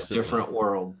 And that's a different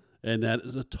world. And that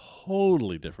is a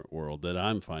totally different world that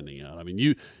I'm finding out. I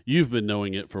mean, you've been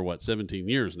knowing it for, 17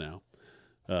 years now?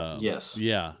 Yes.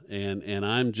 Yeah, and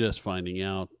I'm just finding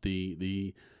out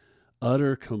the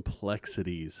utter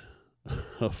complexities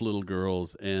of little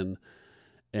girls and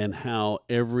how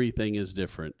everything is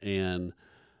different. And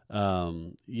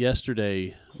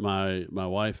yesterday, my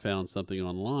wife found something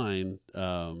online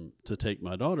to take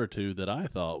my daughter to that I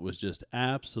thought was just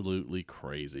absolutely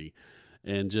crazy,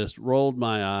 and just rolled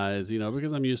my eyes,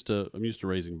 because I'm used to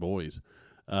raising boys.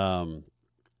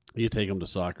 You take them to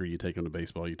soccer, you take them to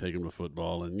baseball, you take them to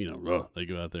football, and, they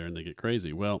go out there and they get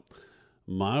crazy. Well,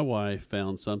 my wife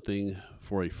found something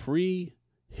for a free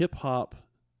hip-hop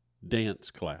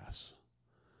dance class.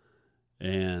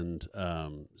 And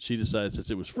she decided, since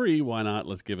it was free, why not?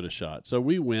 Let's give it a shot. So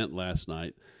we went last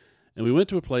night, and we went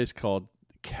to a place called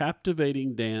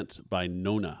Captivating Dance by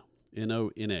Nona,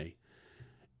 Nona.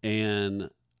 And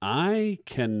I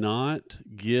cannot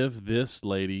give this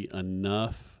lady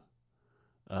enough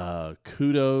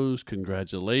kudos,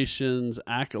 congratulations,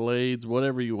 accolades,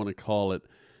 whatever you want to call it.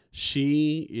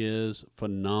 She is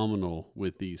phenomenal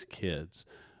with these kids.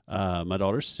 My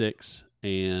daughter's 6,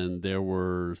 and there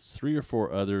were 3 or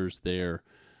 4 others there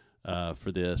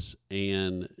for this.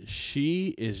 And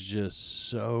she is just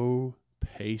so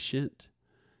patient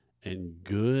and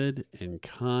good and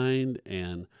kind.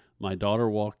 And my daughter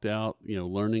walked out,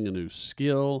 learning a new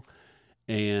skill.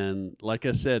 And like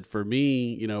I said, for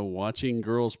me, watching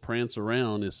girls prance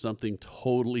around is something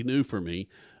totally new for me.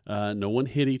 No one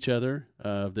hit each other.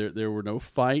 There were no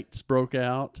fights broke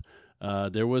out.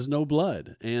 There was no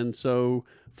blood. And so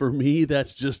for me,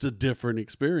 that's just a different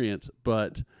experience.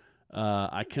 But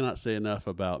I cannot say enough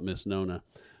about Miss Nona.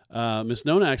 Miss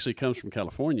Nona actually comes from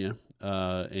California,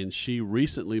 and she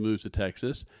recently moved to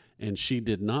Texas, and she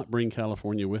did not bring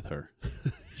California with her.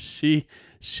 She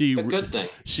a good thing.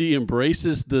 She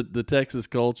embraces the Texas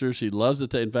culture. She loves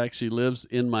it. In fact, she lives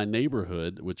in my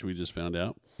neighborhood, which we just found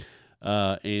out,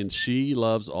 and she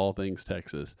loves all things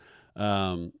Texas.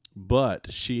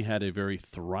 But she had a very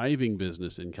thriving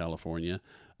business in California.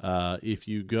 If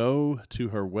you go to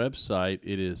her website,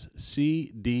 it is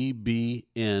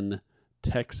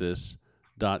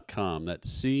cdbntexas.com.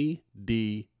 That's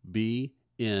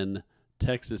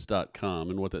cdbntexas.com.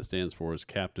 And what that stands for is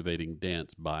Captivating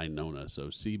Dance by Nona. So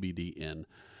CBDN.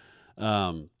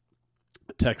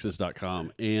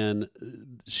 Texas.com. And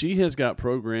she has got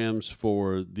programs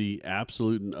for the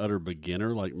absolute and utter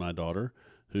beginner, like my daughter,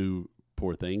 who,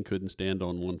 poor thing, couldn't stand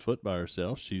on one foot by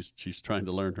herself. She's trying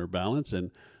to learn her balance,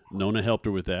 and Nona helped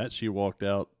her with that. She walked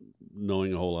out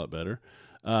knowing a whole lot better.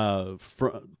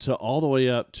 To all the way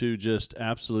up to just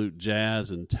absolute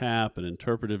jazz and tap and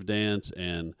interpretive dance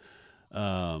and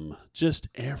just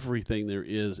everything there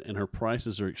is. And her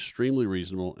prices are extremely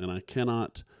reasonable, and I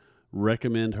cannot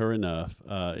recommend her enough.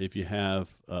 If you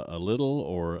have a little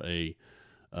or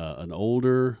an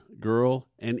older girl,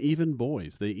 and even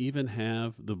boys. They even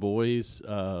have the boys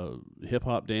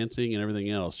hip-hop dancing and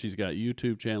everything else. She's got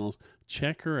YouTube channels.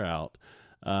 Check her out.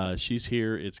 She's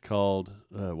here. It's called,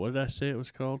 what did I say it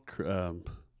was called?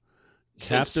 Captivating.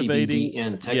 CBD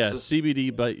in Texas. Yeah,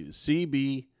 CBD by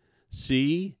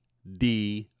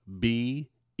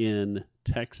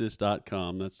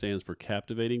CBDBNTexas.com. That stands for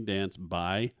Captivating Dance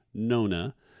by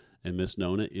Nona, and Miss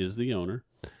Nona is the owner.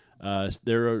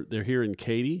 They're here in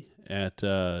Katy at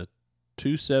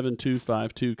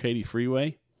 27252 Katy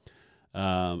Freeway,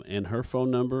 and her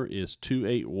phone number is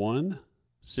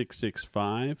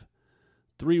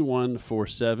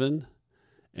 281-665-3147,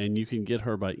 and you can get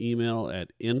her by email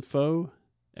at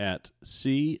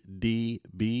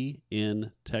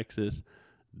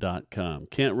info@cdbntexas.com.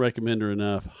 Can't recommend her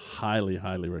enough. Highly,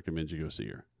 highly recommend you go see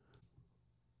her.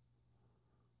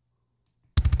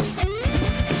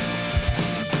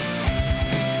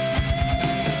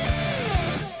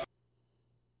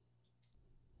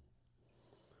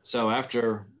 So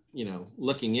after,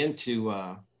 looking into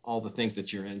all the things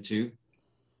that you're into,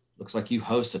 looks like you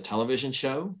host a television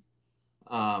show.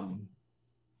 I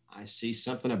see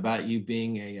something about you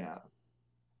being a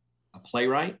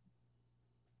playwright,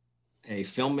 a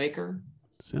filmmaker.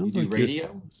 Sounds you do like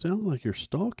radio. Sounds like you're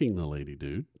stalking the lady,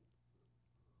 dude.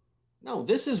 No,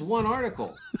 this is one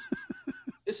article.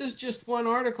 This is just one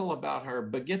article about her.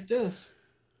 But get this.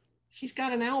 She's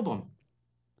got an album.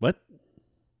 What?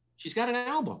 She's got an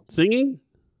album. Singing?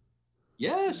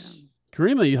 Yes.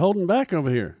 Kareemah, you holding back over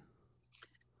here?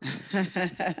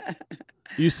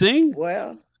 You sing?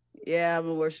 Well, yeah, I'm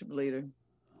a worship leader.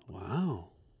 Wow.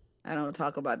 I don't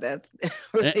talk about that.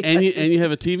 And you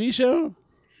have a TV show?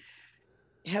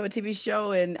 Have a TV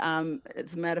show, and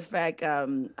as a matter of fact,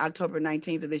 October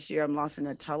 19th of this year, I'm launching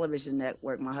a television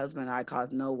network. My husband and I call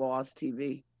it No Walls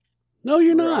TV. No,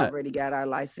 you're We not. already got our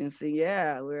licensing.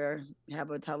 Yeah, we have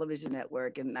a television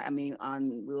network, and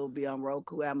we'll be on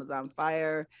Roku, Amazon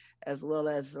Fire, as well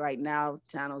as right now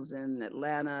channels in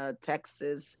Atlanta,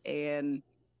 Texas, and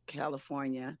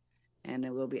California, and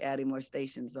then we'll be adding more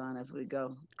stations on as we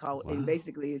go. And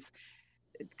basically, it's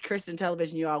Christian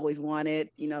television you always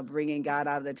wanted. Bringing God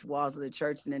out of the walls of the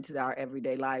church and into our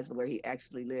everyday lives where He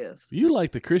actually lives. You like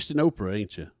the Christian Oprah,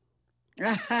 ain't you?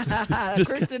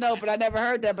 Christian Open. I never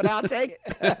heard that, but I'll take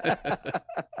it.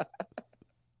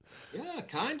 Yeah,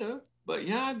 kind of. But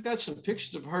yeah, I've got some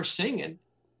pictures of her singing,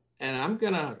 and I'm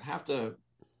going to have to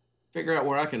figure out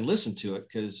where I can listen to it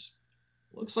because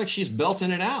it looks like she's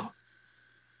belting it out.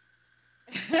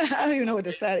 I don't even know what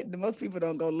to say. Most people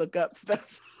don't go look up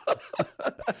stuff.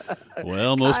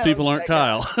 Well, most people aren't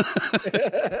Kyle.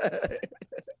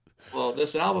 Well,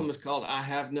 this album is called I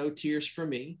Have No Tears for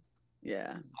Me.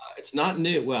 Yeah. It's not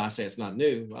new. Well, I say it's not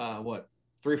new.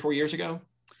 3 or 4 years ago?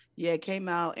 Yeah, it came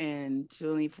out in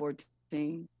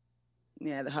 2014.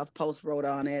 Yeah, the HuffPost wrote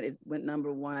on it. It went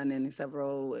 #1 in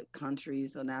several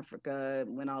countries in Africa. It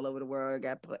went all over the world,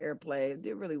 got airplay. It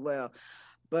did really well.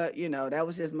 But, that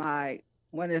was just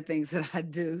one of the things that I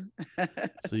do.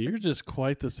 So you're just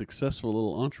quite the successful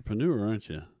little entrepreneur, aren't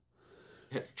you?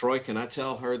 Troy, can I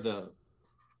tell her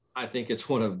I think it's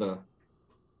one of the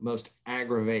most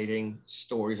aggravating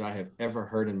stories I have ever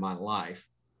heard in my life.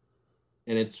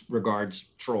 And it regards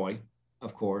Troy,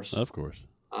 of course. Of course.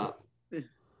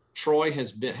 Troy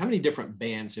has been, how many different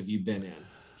bands have you been in?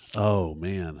 Oh,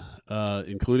 man.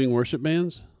 Including worship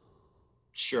bands?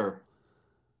 Sure.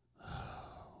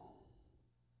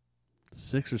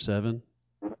 6 or 7.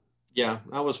 Yeah,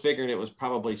 I was figuring it was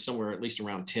probably somewhere at least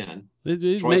around 10.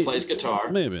 Troy plays guitar.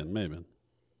 May have been.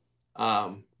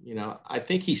 I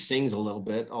think he sings a little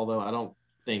bit, although I don't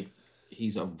think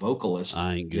he's a vocalist.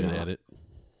 I ain't good at it.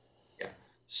 Yeah.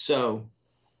 So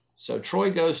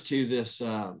Troy goes to this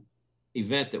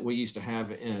event that we used to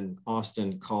have in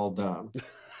Austin called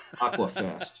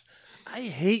Aquafest. I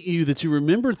hate you that you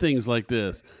remember things like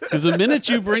this. Because the minute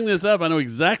you bring this up, I know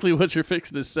exactly what you're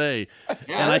fixing to say.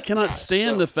 Yeah, and I cannot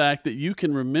stand the fact that you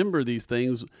can remember these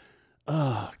things.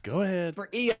 Go ahead. For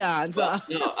eons. Well,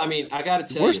 I mean, I got to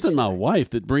tell you. Worse than my wife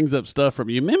that brings up stuff from,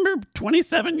 you remember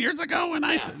 27 years ago when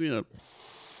I said,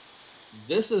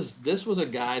 This was a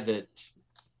guy that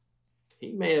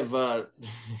he may have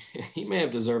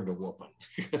deserved a whooping.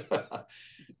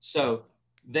 So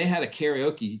they had a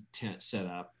karaoke tent set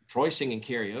up. Troy singing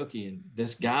karaoke, and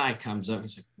this guy comes up and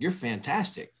he's like, "You're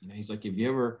fantastic." He's like, "Have you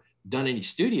ever done any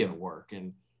studio work?"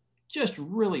 And just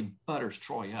really butters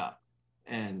Troy up.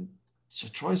 And so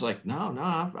Troy's like, no,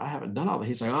 I haven't done all that.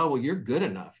 He's like, "Oh, well, you're good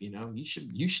enough. You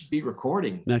should be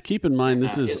recording." Now, keep in mind,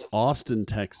 this is Austin,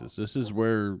 Texas. This is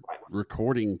where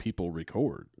recording people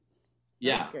record.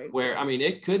 Yeah, where, I mean,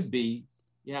 it could be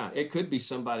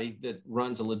somebody that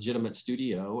runs a legitimate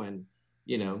studio and,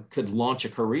 could launch a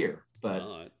career.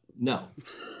 But no,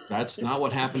 that's not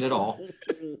what happened at all.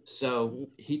 So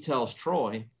he tells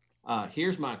Troy,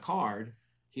 "Here's my card."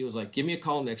 He was like, "Give me a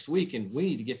call next week and we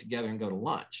need to get together and go to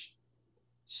lunch."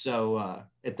 So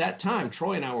at that time,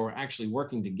 Troy and I were actually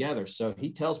working together. So he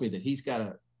tells me that he's got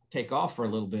to take off for a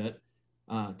little bit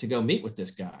to go meet with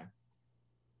this guy.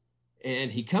 And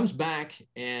he comes back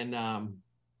and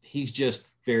he's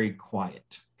just very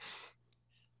quiet.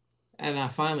 And I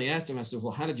finally asked him, I said,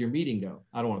 "Well, how did your meeting go?"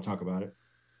 "I don't want to talk about it."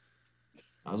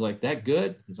 I was like, "That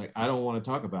good?" He's like, "I don't want to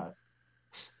talk about it."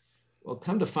 Well,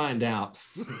 come to find out,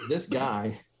 this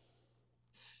guy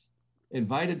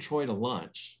invited Troy to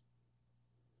lunch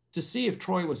to see if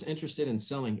Troy was interested in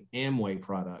selling Amway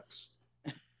products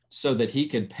so that he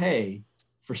could pay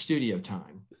for studio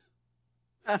time.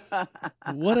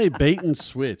 What a bait and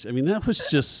switch. I mean, that was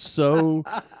just so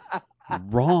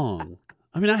wrong.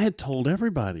 I mean, I had told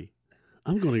everybody,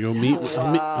 I'm going to go meet.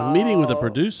 I'm meeting with a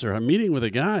producer. I'm meeting with a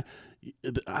guy.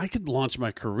 I could launch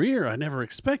my career. I never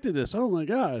expected this. Oh my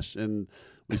gosh. And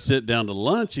we sit down to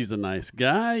lunch. He's a nice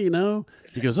guy,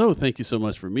 He goes, "Oh, thank you so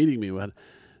much for meeting me.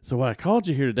 So what I called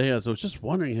you here today is I was just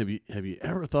wondering, have you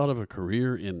ever thought of a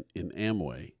career in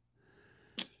Amway?"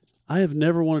 I have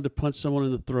never wanted to punch someone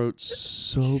in the throat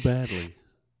so badly.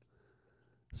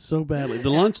 So badly. The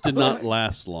lunch did not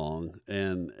last long.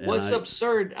 And what's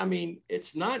absurd, I mean,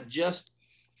 it's not just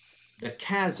the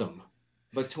chasm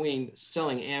between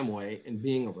selling Amway and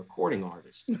being a recording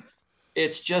artist.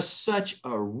 It's just such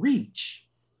a reach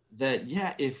that,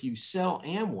 if you sell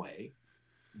Amway,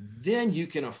 then you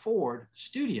can afford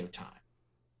studio time.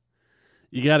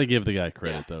 You got to give the guy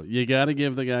credit, though. You got to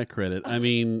give the guy credit. I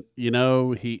mean,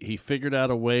 he figured out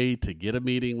a way to get a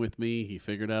meeting with me. He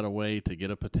figured out a way to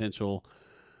get a potential,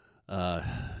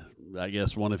 I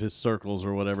guess, one of his circles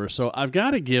or whatever. So I've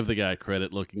got to give the guy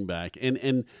credit looking back.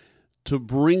 And to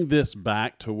bring this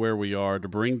back to where we are, to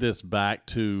bring this back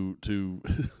to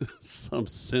some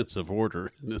sense of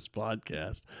order in this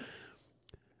podcast,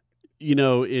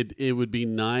 it would be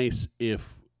nice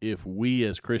if we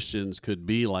as Christians could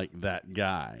be like that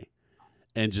guy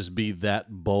and just be that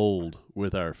bold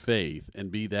with our faith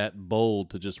and be that bold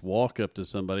to just walk up to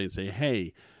somebody and say,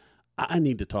 "Hey, I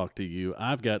need to talk to you.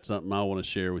 I've got something I want to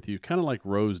share with you," kind of like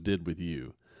Rose did with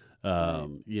you.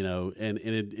 And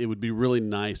it would be really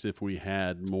nice if we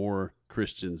had more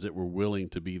Christians that were willing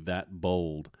to be that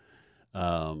bold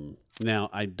Now,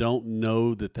 I don't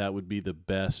know that would be the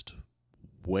best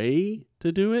way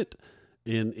to do it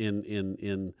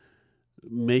in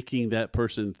making that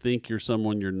person think you're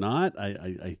someone you're not.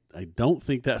 I don't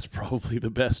think that's probably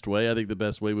the best way. I think the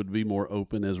best way would be more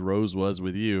open, as Rose was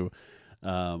with you.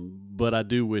 But I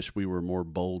do wish we were more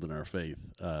bold in our faith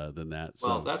than that. So.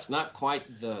 Well, that's not quite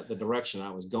the direction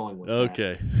I was going with.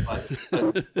 Okay.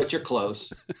 But you're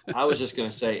close. I was just going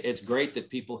to say it's great that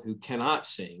people who cannot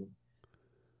sing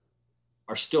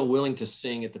are still willing to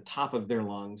sing at the top of their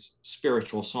lungs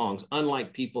spiritual songs,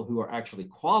 unlike people who are actually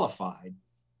qualified,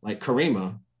 like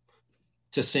Kareemah,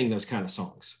 to sing those kind of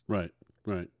songs. Right.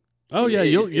 Oh yeah,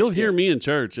 you'll hear me in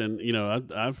church, and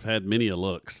I've had many a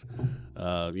looks,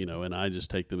 and I just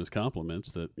take them as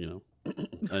compliments that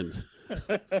and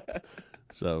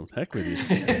so heck with you.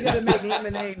 You gotta make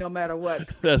lemonade no matter what.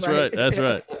 That's right. That's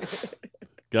right.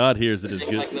 God hears it as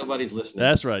good. Like nobody's listening.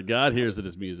 That's right. God hears it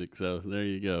as music. So there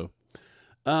you go.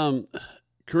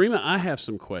 Kareemah, I have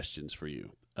some questions for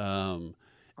you.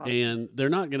 And they're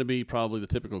not going to be probably the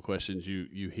typical questions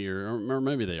you hear, or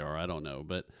maybe they are. I don't know.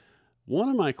 But one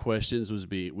of my questions would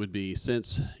be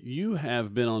since you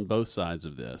have been on both sides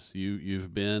of this,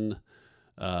 you've been,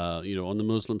 on the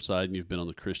Muslim side and you've been on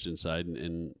the Christian side,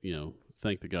 and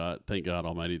thank God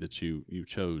Almighty that you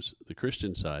chose the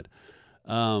Christian side.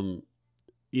 For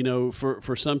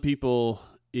some people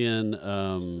in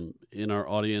our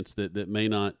audience that may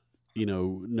not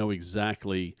know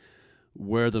exactly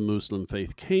where the Muslim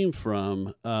faith came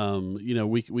from,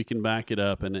 we can back it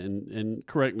up and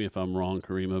correct me if I'm wrong,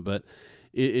 Kareemah, but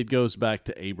it goes back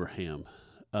to Abraham,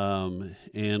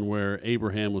 and where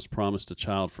Abraham was promised a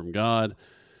child from God.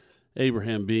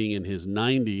 Abraham being in his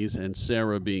 90s and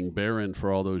Sarah being barren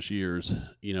for all those years,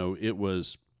 it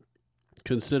was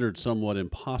considered somewhat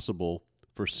impossible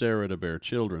for Sarah to bear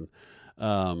children.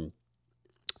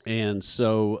 And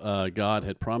so God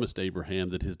had promised Abraham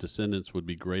that his descendants would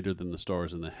be greater than the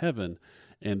stars in the heaven,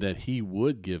 and that he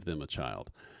would give them a child.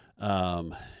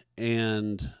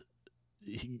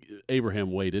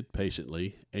 Abraham waited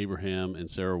patiently. Abraham and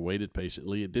Sarah waited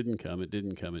patiently. It didn't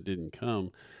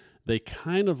come. They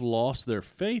kind of lost their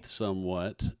faith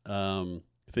somewhat,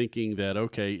 thinking that,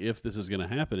 okay, if this is going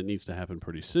to happen, it needs to happen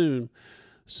pretty soon.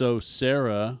 So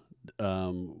Sarah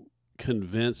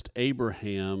convinced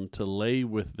Abraham to lay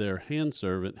with their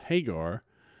handservant Hagar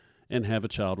and have a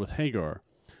child with Hagar.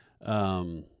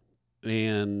 And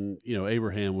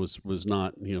Abraham was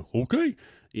not, okay.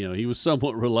 He was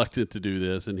somewhat reluctant to do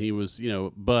this, and he was,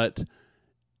 but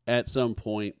at some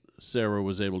point Sarah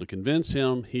was able to convince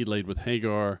him. He laid with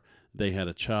Hagar. They had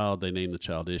a child. They named the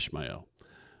child Ishmael.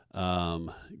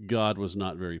 God was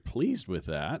not very pleased with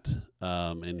that,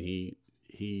 and he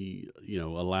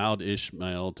allowed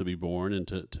Ishmael to be born and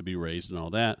to be raised and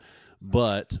all that.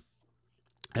 But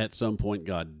at some point,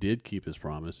 God did keep his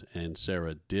promise, and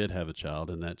Sarah did have a child,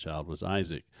 and that child was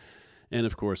Isaac. And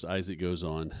of course, Isaac goes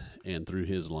on, and through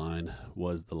his line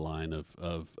was the line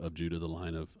of Judah, the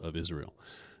line of Israel.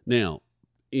 Now,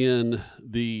 in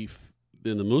the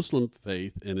Muslim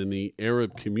faith and in the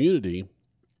Arab community,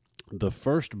 the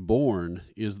firstborn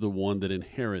is the one that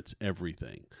inherits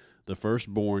everything. The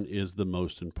firstborn is the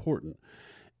most important.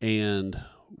 And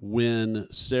when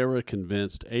Sarah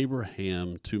convinced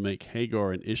Abraham to make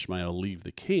Hagar and Ishmael leave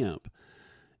the camp,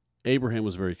 Abraham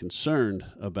was very concerned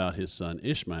about his son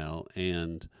Ishmael,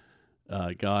 and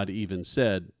God even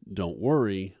said, "Don't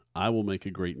worry, I will make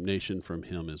a great nation from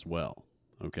him as well."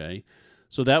 Okay?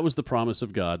 So that was the promise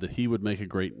of God, that he would make a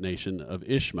great nation of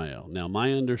Ishmael. Now,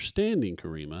 my understanding,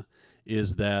 Kareemah,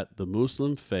 is that the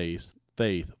Muslim faith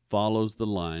follows the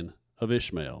line of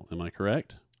Ishmael. Am I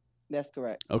correct? That's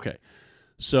correct. Okay.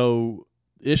 So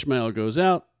Ishmael goes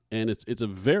out, and it's a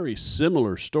very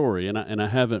similar story, and I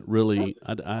haven't really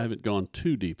I haven't gone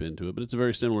too deep into it, but it's a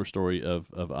very similar story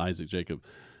of Isaac, Jacob,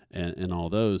 and all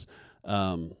those,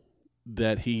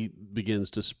 that he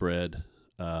begins to spread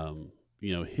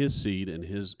his seed and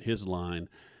his line,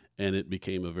 and it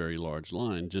became a very large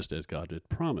line, just as God had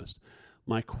promised.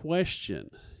 My question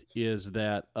is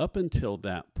that up until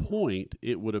that point,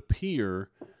 it would appear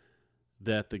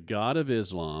that the God of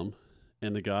Islam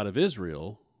and the God of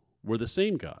Israel were the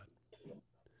same God.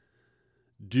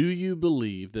 Do you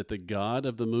believe that the God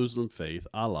of the Muslim faith,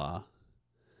 Allah,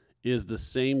 is the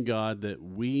same God that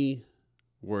we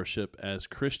worship as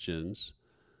Christians,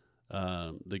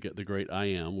 the great I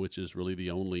Am, which is really the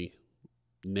only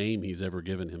name he's ever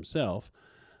given himself?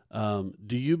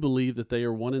 Do you believe that they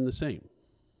are one and the same?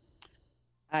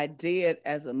 I did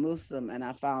as a Muslim, and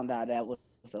I found out that was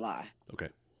a lie. Okay.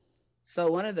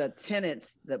 So one of the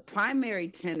tenets, the primary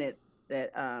tenet that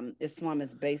Islam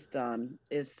is based on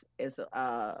is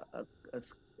a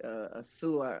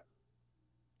surah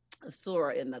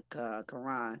in the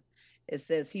Quran. It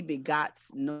says he begots,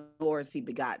 nor is he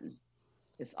begotten.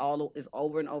 It's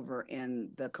over and over in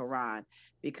the Quran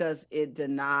because it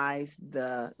denies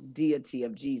the deity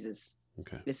of Jesus.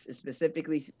 Okay. It's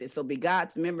specifically so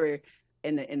begots. Remember,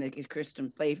 in the Christian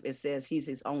faith, it says he's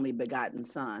his only begotten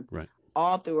son. Right.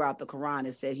 All throughout the Quran,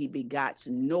 it said he begots,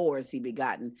 nor is he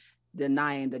begotten,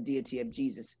 denying the deity of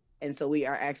Jesus. And so we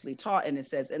are actually taught, and it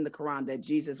says in the Quran that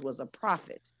Jesus was a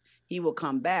prophet. He will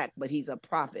come back, but he's a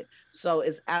prophet. So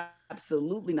it's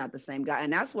absolutely not the same guy.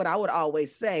 And that's what I would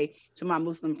always say to my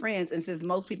Muslim friends. And since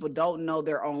most people don't know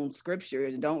their own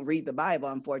scriptures, don't read the Bible,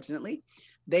 unfortunately,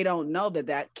 they don't know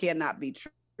that cannot be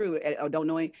true, or don't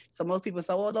know it. So most people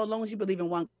say, well, as long as you believe in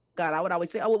one God, I would always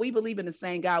say, oh, well, we believe in the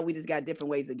same God. We just got different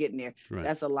ways of getting there. Right.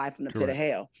 That's a lie from the pit of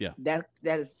hell. Yeah. That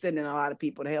is sending a lot of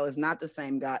people to hell. It's not the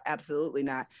same God. Absolutely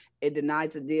not. It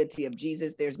denies the deity of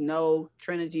Jesus. There's no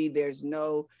Trinity. There's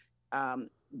no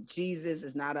Jesus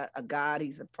is not a God.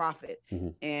 He's a prophet.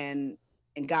 Mm-hmm.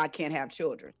 And God can't have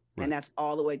children. Right. And that's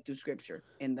all the way through scripture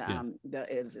in the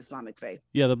Islamic faith.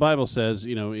 Yeah, the Bible says,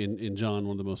 in John,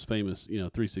 one of the most famous,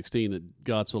 3:16, that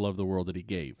God so loved the world that he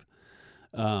gave.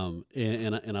 And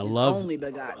I love only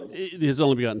begotten. His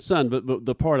only begotten son, but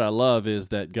the part I love is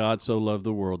that God so loved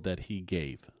the world that he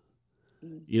gave.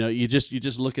 You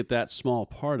just look at that small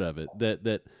part of it,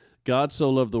 that God so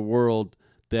loved the world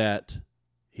that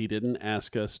he didn't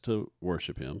ask us to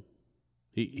worship him.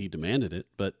 He demanded it,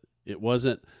 but it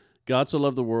wasn't God so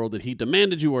loved the world that he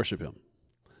demanded you worship him.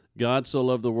 God so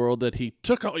loved the world that he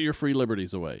took all your free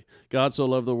liberties away. God so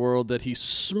loved the world that he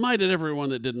smited everyone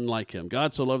that didn't like him.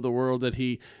 God so loved the world that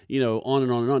he, on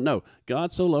and on and on. No,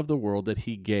 God so loved the world that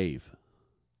he gave.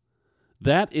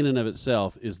 That in and of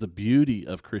itself is the beauty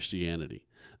of Christianity.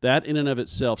 That in and of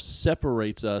itself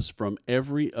separates us from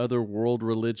every other world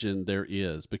religion there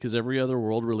is, because every other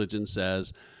world religion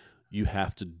says, you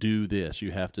have to do this,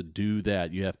 you have to do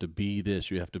that, you have to be this,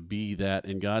 you have to be that.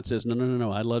 And God says,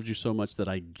 no, I loved you so much that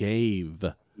I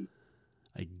gave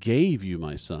you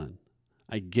my son.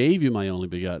 I gave you my only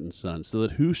begotten son, so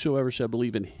that whosoever shall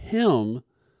believe in him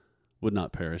would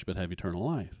not perish, but have eternal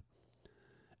life.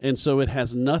 And so it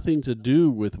has nothing to do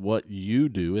with what you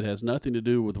do. It has nothing to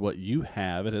do with what you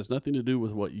have. It has nothing to do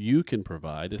with what you can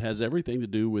provide. It has everything to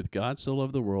do with God so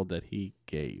loved the world that he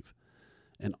gave.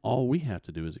 And all we have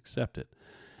to do is accept it.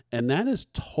 And that is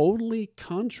totally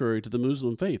contrary to the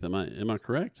Muslim faith. Am I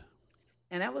correct?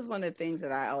 And that was one of the things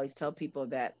that I always tell people,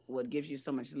 that what gives you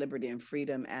so much liberty and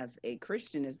freedom as a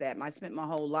Christian is that I spent my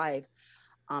whole life,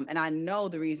 and I know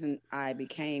the reason I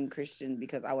became Christian,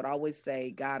 because I would always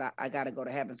say, God, I got to go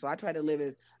to heaven. So I tried to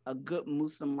live a good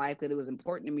Muslim life because it was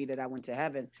important to me that I went to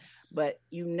heaven. But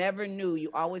you never knew. You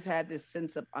always had this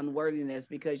sense of unworthiness,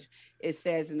 because it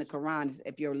says in the Quran,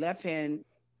 if your left hand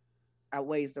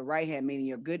outweighs the right hand, meaning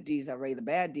your good deeds outweigh the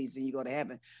bad deeds, and you go to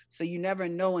heaven. So you never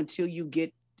know until you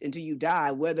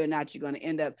die whether or not you're going to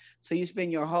end up. So you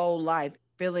spend your whole life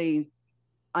feeling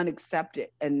unaccepted,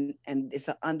 and it's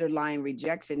an underlying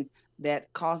rejection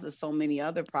that causes so many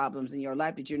other problems in your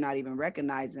life that you're not even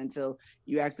recognizing until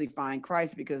you actually find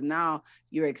Christ, because now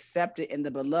you're accepted in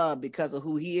the beloved because of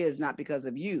who he is, not because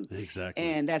of you. Exactly.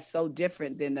 And that's so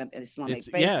different than the Islamic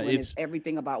faith, when it's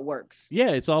everything about works.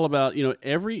 Yeah, it's all about,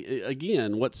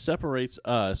 what separates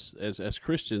us as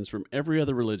Christians from every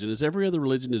other religion is every other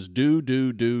religion is do.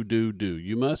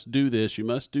 You must do this, you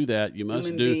must do that, you must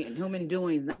human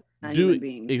doings, not human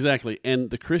beings. Exactly. And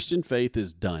the Christian faith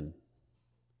is done.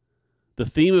 The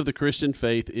theme of the Christian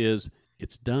faith is,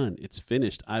 it's done, it's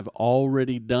finished. I've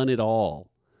already done it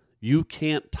all. You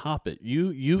can't top it.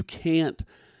 You can't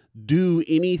do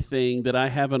anything that I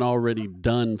haven't already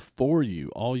done for you.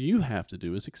 All you have to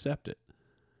do is accept it.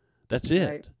 That's it.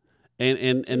 Right.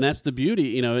 And that's the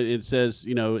beauty. It says,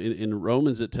 in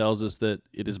Romans it tells us that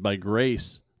it is by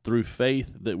grace through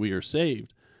faith that we are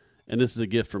saved. And this is a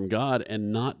gift from God,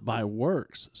 and not by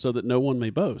works, so that no one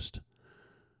may boast.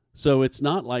 So it's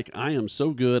not like I am so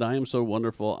good, I am so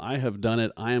wonderful, I have done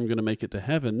it, I am going to make it to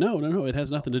heaven. No, it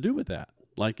has nothing to do with that.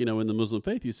 Like, in the Muslim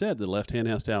faith, you said the left hand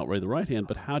has to outweigh the right hand,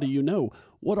 but how do you know?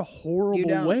 What a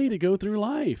horrible way to go through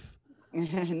life.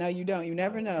 No, you don't. You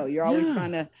never know. You're always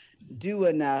trying to do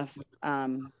enough,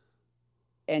 and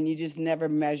you just never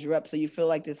measure up. So you feel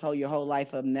like your whole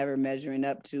life of never measuring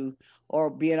up to, or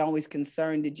being always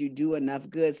concerned, did you do enough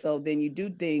good? So then you do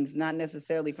things not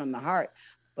necessarily from the heart,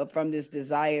 but from this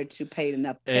desire to pay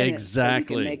enough penance so you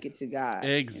can make it to God.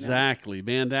 Exactly,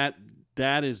 man. That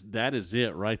is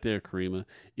it right there, Kareemah.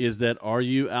 Is that, are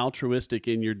you altruistic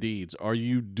in your deeds? Are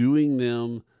you doing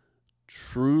them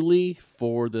truly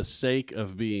for the sake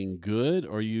of being good,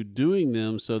 or are you doing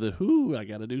them so that, I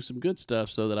got to do some good stuff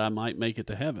so that I might make it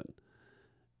to heaven?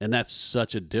 And that's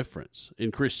such a difference.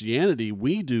 In Christianity,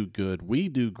 we do good, we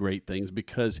do great things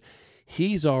because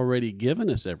he's already given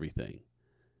us everything.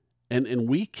 And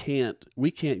we can't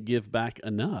give back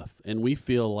enough. And we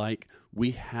feel like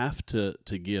we have to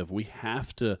give. We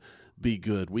have to be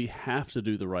good. We have to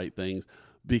do the right things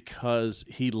because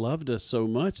he loved us so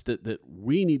much that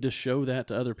we need to show that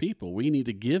to other people. We need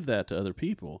to give that to other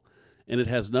people. And it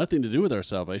has nothing to do with our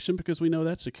salvation because we know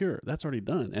that's secure. That's already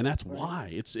done. And that's why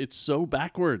it's so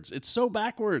backwards. It's so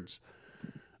backwards.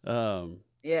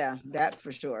 Yeah, that's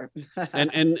for sure.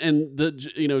 and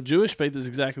the Jewish faith is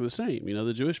exactly the same.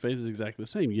 The Jewish faith is exactly the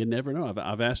same. You never know.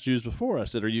 I've asked Jews before. I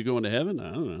said, "Are you going to heaven?"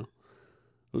 I don't know.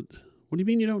 What do you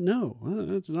mean you don't know?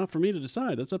 Well, it's not for me to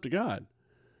decide. That's up to God.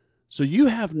 So you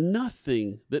have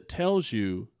nothing that tells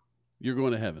you you're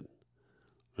going to heaven.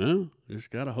 Well,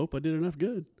 just gotta hope I did enough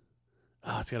good.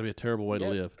 Oh, it's got to be a terrible way to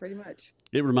live. Pretty much.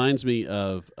 It reminds me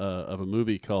of a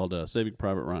movie called Saving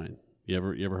Private Ryan. You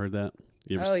ever heard that?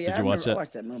 Did you watch that? I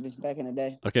watched that movie back in the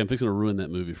day. Okay, I'm fixing to ruin that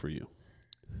movie for you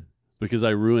because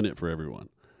I ruin it for everyone.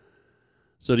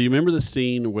 So, do you remember the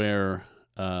scene where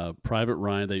Private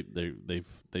Ryan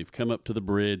they've come up to the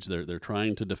bridge? They're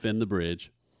trying to defend the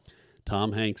bridge.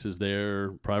 Tom Hanks is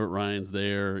there. Private Ryan's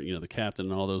there. The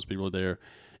captain and all those people are there,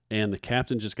 and the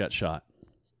captain just got shot.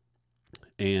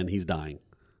 And he's dying.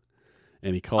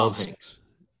 And he calls... Tom Hanks.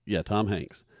 Yeah, Tom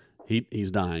Hanks. He's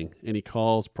dying. And he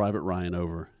calls Private Ryan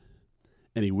over.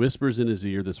 And he whispers in his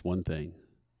ear this one thing.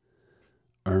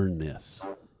 Earn this.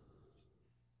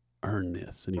 Earn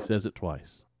this. And he says it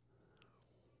twice.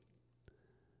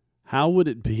 How would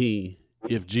it be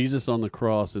if Jesus on the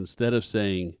cross, instead of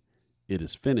saying, it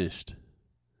is finished,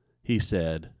 he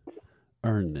said,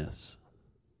 earn this?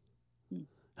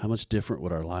 How much different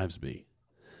would our lives be?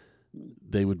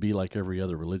 They would be like every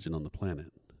other religion on the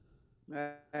planet.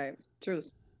 Right.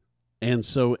 Truth. And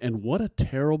what a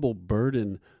terrible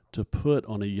burden to put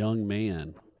on a young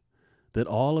man that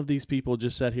all of these people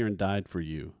just sat here and died for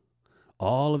you.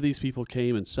 All of these people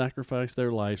came and sacrificed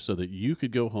their life so that you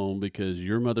could go home because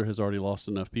your mother has already lost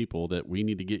enough people that we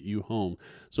need to get you home.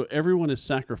 So everyone has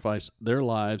sacrificed their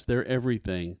lives, their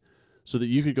everything, so that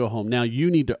you could go home. Now you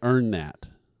need to earn that.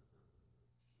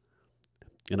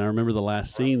 And I remember the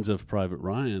last scenes of Private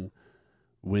Ryan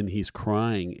when he's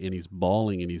crying and he's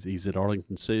bawling and he's at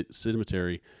Arlington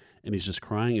Cemetery and he's just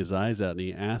crying his eyes out and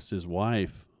he asks his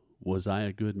wife, was I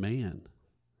a good man?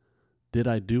 Did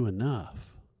I do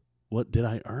enough? What did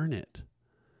I earn it?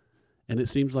 And it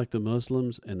seems like the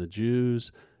Muslims and the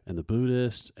Jews and the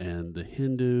Buddhists and the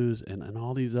Hindus and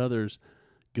all these others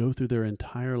go through their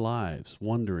entire lives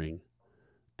wondering,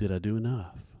 did I do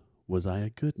enough? Was I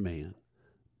a good man?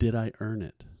 Did I earn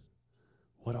it?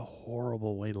 What a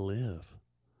horrible way to live.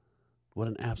 What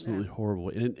an absolutely horrible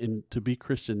way. And to be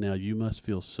Christian now, you must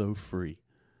feel so free.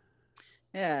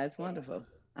 Yeah, it's wonderful.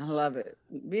 I love it.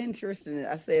 Being Christian,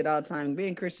 I say it all the time,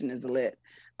 being Christian is lit.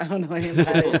 I don't know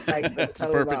anybody like the It's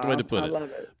a perfect way to put it. I love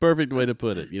it. Perfect way to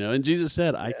put it. And Jesus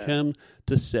said, I come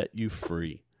to set you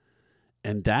free.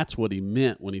 And that's what he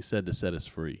meant when he said to set us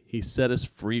free. He set us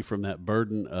free from that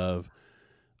burden of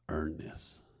earn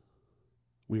this.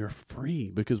 We are free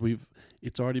because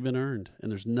it's already been earned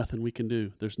and there's nothing we can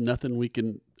do. There's nothing we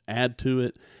can add to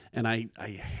it. And I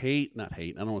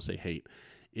don't want to say hate.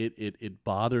 It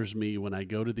bothers me when I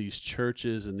go to these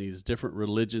churches and these different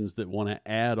religions that want to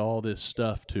add all this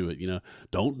stuff to it.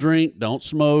 Don't drink, don't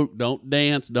smoke, don't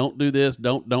dance, don't do this,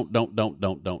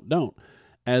 don't.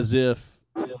 As if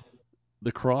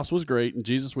the cross was great and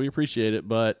Jesus, we appreciate it,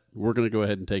 but we're going to go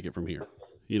ahead and take it from here.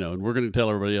 And we're going to tell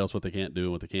everybody else what they can't do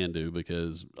and what they can do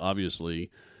because obviously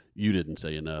you didn't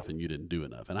say enough and you didn't do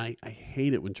enough. And I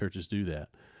hate it when churches do that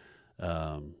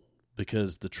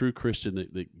because the true Christian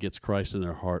that gets Christ in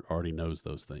their heart already knows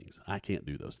those things. I can't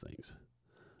do those things.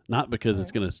 Not because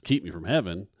it's going to keep me from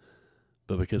heaven,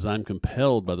 but because I'm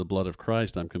compelled by the blood of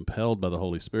Christ. I'm compelled by the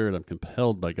Holy Spirit. I'm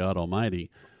compelled by God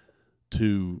Almighty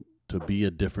to be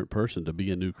a different person, to be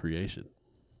a new creation.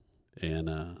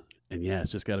 And yeah,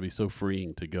 it's just got to be so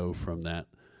freeing to go from that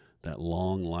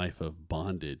long life of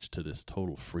bondage to this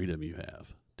total freedom you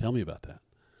have. Tell me about that.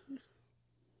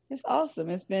 It's awesome.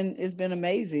 It's been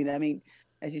amazing. I mean,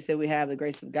 as you said, we have the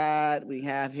grace of God. We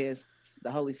have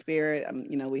the Holy Spirit.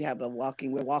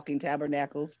 We're walking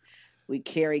tabernacles. We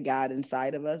carry God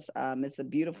inside of us. It's a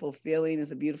beautiful feeling.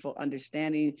 It's a beautiful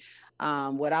understanding.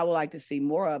 What I would like to see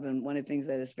more of, and one of the things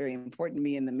that is very important to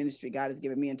me in the ministry God has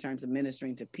given me in terms of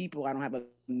ministering to people. I don't have a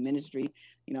ministry,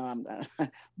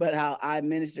 but how I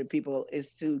minister to people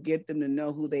is to get them to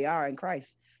know who they are in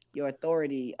Christ, your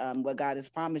authority, what God has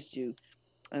promised you.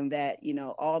 And that,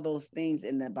 all those things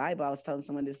in the Bible. I was telling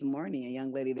someone this morning, a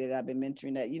young lady that I've been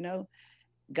mentoring, that,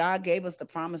 God gave us the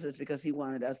promises because he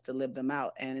wanted us to live them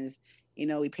out. And it's,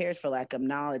 we perish for lack of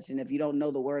knowledge. And if you don't know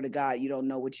the word of God, you don't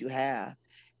know what you have.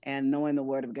 And knowing the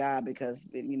word of God, because,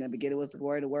 beginning was the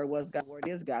word was God, the word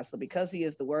is God. So because he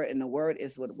is the word, and the word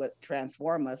is what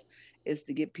transform us, is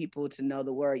to get people to know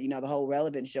the word. The whole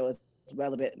relevant show is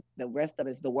relevant. The rest of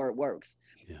it is the word works.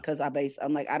 Because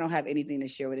I'm like, I don't have anything to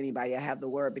share with anybody. I have the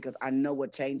word because I know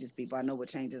what changes people. I know what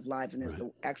changes life, and it's the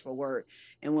actual word.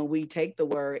 And when we take the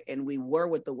word and we were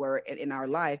with the word in our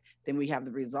life, then we have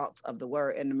the results of the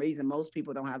word. And the reason most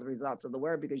people don't have the results of the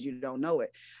word because you don't know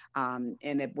it. And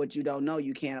if what you don't know,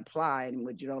 you can't apply. And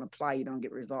what you don't apply, you don't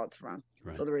get results from.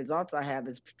 Right. So the results I have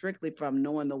is strictly from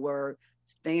knowing the word,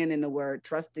 staying in the word,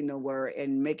 trusting the word,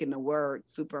 and making the word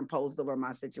superimposed over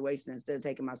my situation. Instead of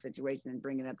taking my situation and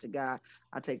bringing it up to God,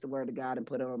 I take the word of God and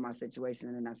put it over my situation,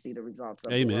 and then I see the results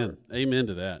of Amen. the word. Amen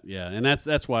to that. Yeah. And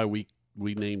that's why we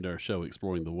named our show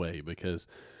Exploring the Way, because,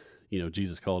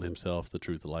 Jesus called himself the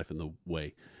truth, the life, and the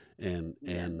way. And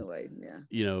the way,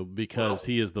 yeah. Because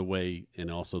he is the way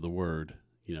and also the word,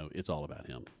 it's all about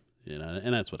him.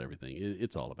 And that's what everything,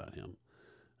 it's all about him.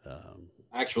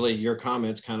 Actually, your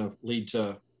comments kind of lead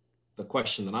to the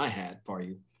question that I had for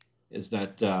you, is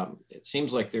that it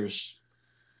seems like there's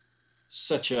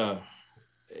such a,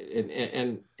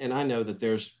 and I know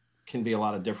that can be a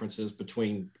lot of differences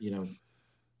between,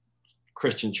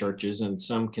 Christian churches, and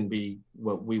some can be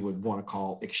what we would want to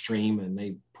call extreme, and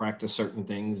they practice certain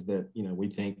things that, we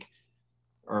think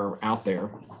are out there.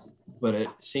 But it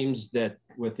seems that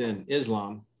within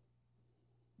Islam,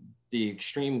 the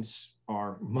extremes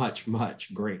are much,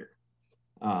 much greater.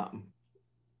 And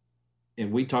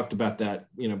we talked about that,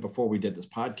 before we did this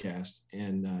podcast.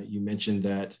 And you mentioned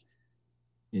that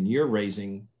in your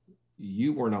raising,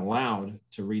 you weren't allowed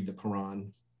to read the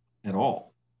Quran at all.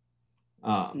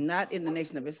 Not in the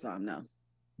Nation of Islam, no.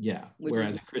 Yeah.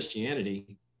 Whereas in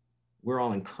Christianity, we're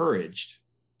all encouraged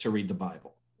to read the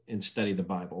Bible and study the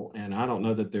Bible. And I don't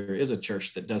know that there is a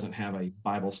church that doesn't have a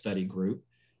Bible study group,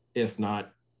 if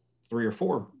not 3 or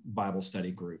 4 Bible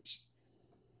study groups.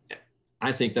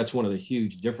 I think that's one of the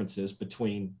huge differences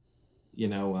between,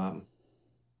 the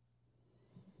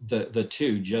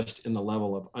two, just in the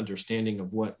level of understanding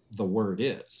of what the word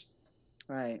is.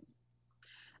 Right.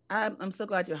 I'm so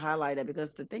glad you highlighted,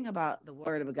 because the thing about the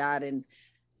word of God and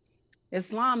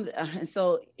Islam, and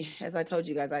so as I told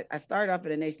you guys, I started off in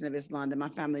the Nation of Islam, then my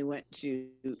family went to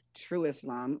true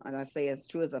Islam, and I say as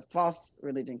true as a false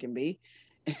religion can be.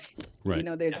 Right.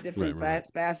 There's different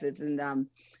facets, and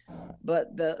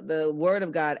but the word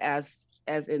of God, as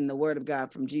in the word of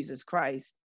God from Jesus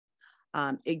Christ,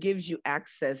 it gives you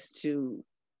access to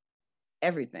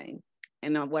everything.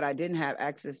 And what I didn't have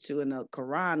access to in the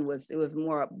Quran was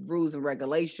more rules and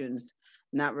regulations,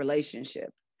 not relationship.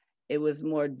 It was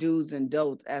more do's and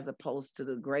don'ts as opposed to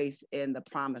the grace and the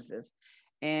promises.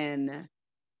 And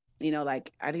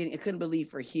like I couldn't believe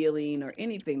for healing or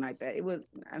anything like that. It was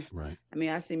right. I mean,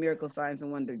 I see miracle signs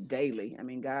and wonder daily. I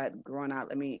mean, God growing out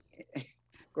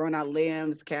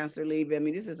limbs, cancer leaving. I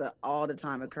mean, this is an all the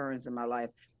time occurrence in my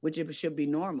life, which it should be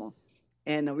normal.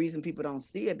 And the reason people don't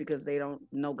see it because they don't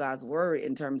know God's word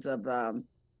in terms of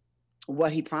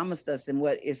what he promised us and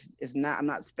what is not. I'm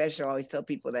not special. I always tell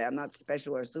people that I'm not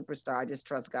special or a superstar. I just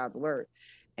trust God's word.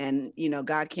 And,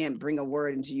 God can't bring a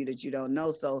word into you that you don't know.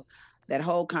 So that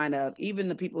whole kind of, even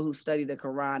the people who study the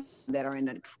Quran that are in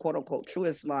the quote unquote true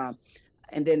Islam,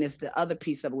 and then it's the other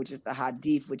piece of it, which is the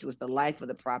hadith, which was the life of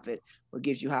the prophet, what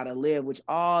gives you how to live, which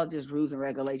all just rules and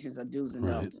regulations are do's and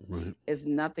don'ts. Right. It's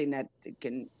nothing that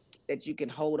you can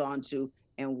hold on to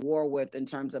and war with in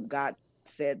terms of God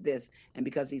said this. And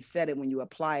because he said it, when you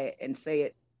apply it and say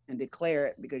it and declare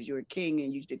it, because you're a king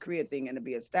and you decree a thing and to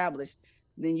be established,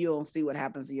 then you don't see what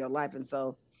happens in your life. And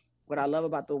so what I love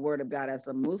about the word of God as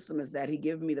a Muslim is that he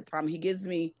gives me the promise. He gives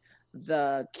me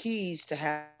the keys to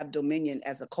have dominion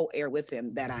as a co-heir with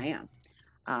him that I am.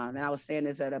 And I was saying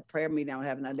this at a prayer meeting I was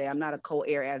having the other day. I'm not a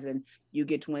co-heir as in you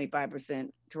get 25%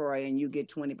 Troy and you get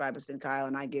 25% Kyle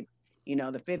and I get,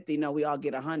 the 50. No, we all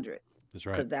get 100. That's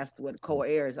right. Because that's what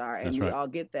co-heirs are. And we right. all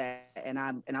get that. And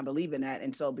I believe in that.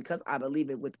 And so because I believe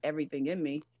it with everything in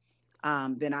me,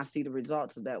 then I see the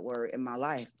results of that word in my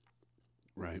life.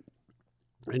 Right.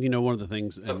 And one of the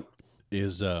things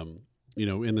is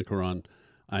in the Quran,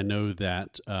 I know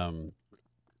that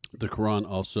the Quran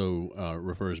also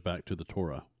refers back to the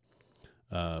Torah,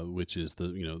 which is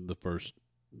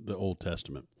the Old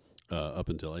Testament up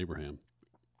until Abraham.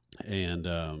 And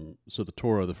so the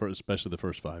Torah, especially the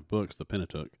first 5 books, the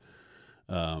Pentateuch,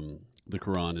 the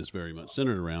Quran is very much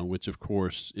centered around, which, of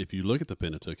course, if you look at the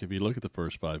Pentateuch, if you look at the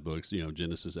first 5 books,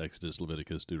 Genesis, Exodus,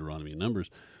 Leviticus, Deuteronomy, and Numbers,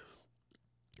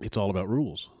 it's all about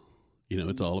rules.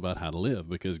 It's all about how to live,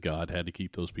 because God had to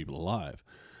keep those people alive.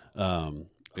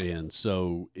 And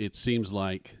so it seems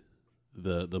like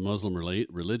the Muslim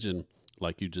religion,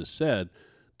 like you just said,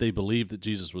 they believed that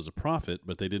Jesus was a prophet,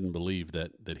 but they didn't believe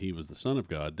that he was the Son of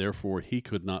God. Therefore, he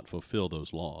could not fulfill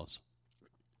those laws.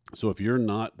 So if you're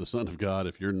not the Son of God,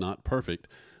 if you're not perfect,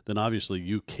 then obviously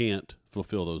you can't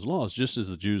fulfill those laws, just as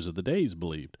the Jews of the days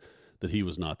believed that he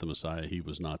was not the Messiah, he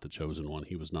was not the chosen one,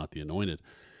 he was not the anointed.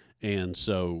 And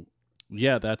so,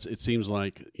 yeah, it seems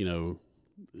like, kind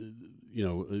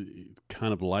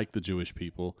of like the Jewish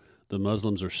people, the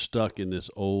Muslims are stuck in this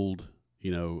old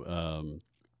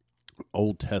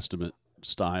Old Testament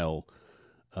style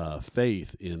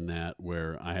faith, in that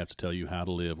where I have to tell you how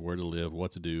to live, where to live,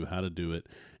 what to do, how to do it.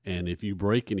 And if you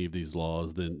break any of these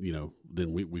laws, then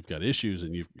we've got issues,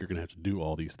 and you're going to have to do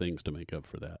all these things to make up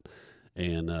for that.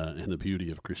 And the beauty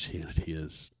of Christianity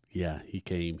is, he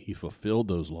came, he fulfilled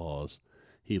those laws,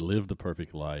 he lived the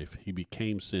perfect life, he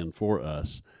became sin for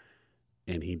us,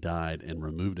 and he died and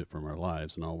removed it from our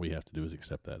lives, and all we have to do is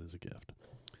accept that as a gift.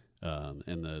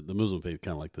 And the Muslim faith,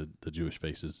 kind of like the Jewish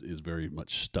faith, is very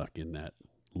much stuck in that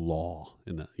law,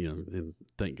 in that, and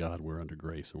thank God we're under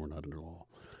grace and we're not under law.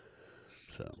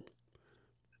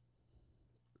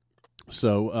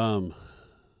 So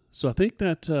I think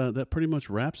that pretty much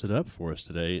wraps it up for us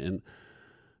today. And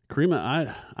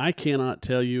Kareemah, I cannot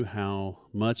tell you how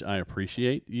much I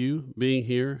appreciate you being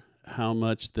here, how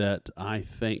much that I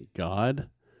thank God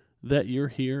that you're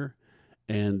here,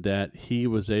 and that he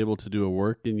was able to do a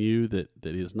work in you that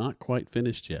is not quite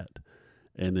finished yet,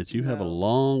 and that you have a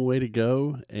long way to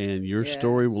go, and your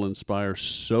story will inspire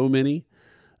so many.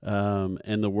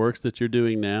 And the works that you're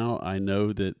doing now, I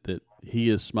know that he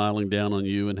is smiling down on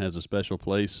you and has a special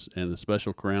place and a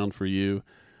special crown for you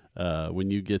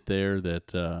when you get there,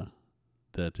 that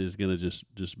is going to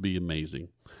just be amazing.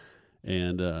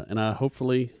 And I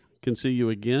hopefully can see you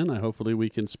again. Hopefully we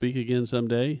can speak again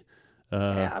someday.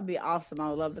 That'd be awesome. I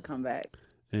would love to come back.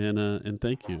 And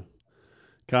thank you,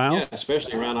 Kyle. Yeah,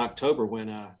 especially around October, when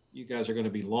you guys are going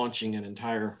to be launching an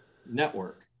entire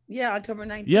network. Yeah, October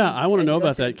 19th. Yeah, I want to know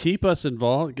about that. Keep us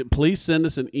involved. Please send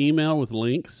us an email with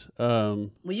links. Well,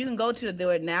 you can go to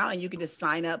Do It Now, and you can just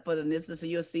sign up for the newsletter, so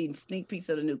you'll see sneak peeks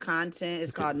of the new content.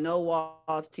 It's called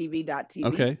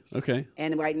NoWallsTV.tv. Okay.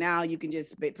 And right now, you can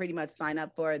just pretty much sign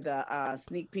up for the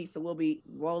sneak peeks. So we'll be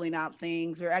rolling out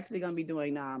things. We're actually going to be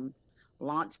doing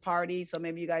launch party, so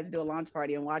maybe you guys do a launch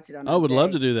party and watch it on. Would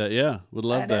love to do that. Yeah, would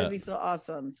love that. That'd be so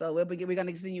awesome. So we're going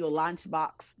to send you a launch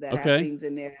box that has things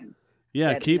in there.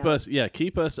 Yeah, keep us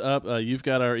up. You've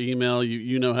got our email.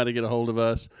 You know how to get a hold of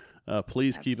us.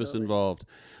 Please keep us involved.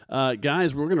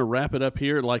 Guys, we're going to wrap it up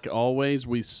here. Like always,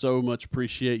 we so much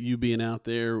appreciate you being out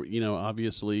there.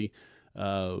 Obviously,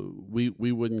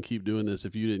 we wouldn't keep doing this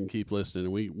if you didn't keep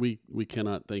listening. We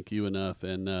cannot thank you enough.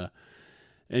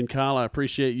 And Kyle, I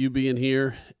appreciate you being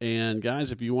here. And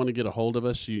guys, if you want to get a hold of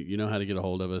us, you know how to get a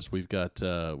hold of us. We've got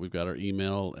our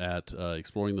email at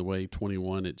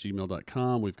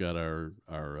exploringtheway21@gmail.com. We've got our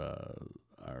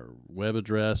web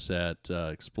address at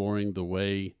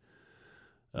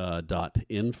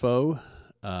exploringtheway.info.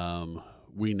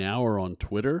 We now are on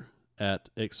Twitter at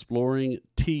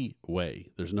exploringtway.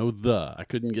 There's no the. I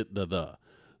couldn't get the.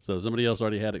 So somebody else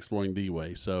already had Exploring the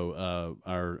Way. So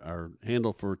our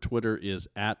handle for Twitter is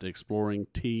at Exploring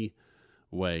T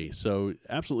Way. So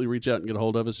absolutely reach out and get a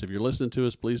hold of us. If you're listening to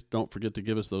us, please don't forget to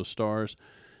give us those stars,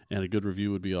 and a good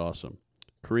review would be awesome.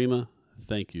 Kareemah,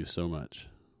 thank you so much.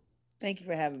 Thank you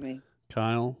for having me.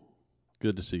 Kyle,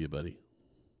 good to see you, buddy.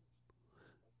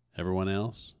 Everyone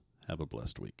else, have a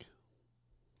blessed week.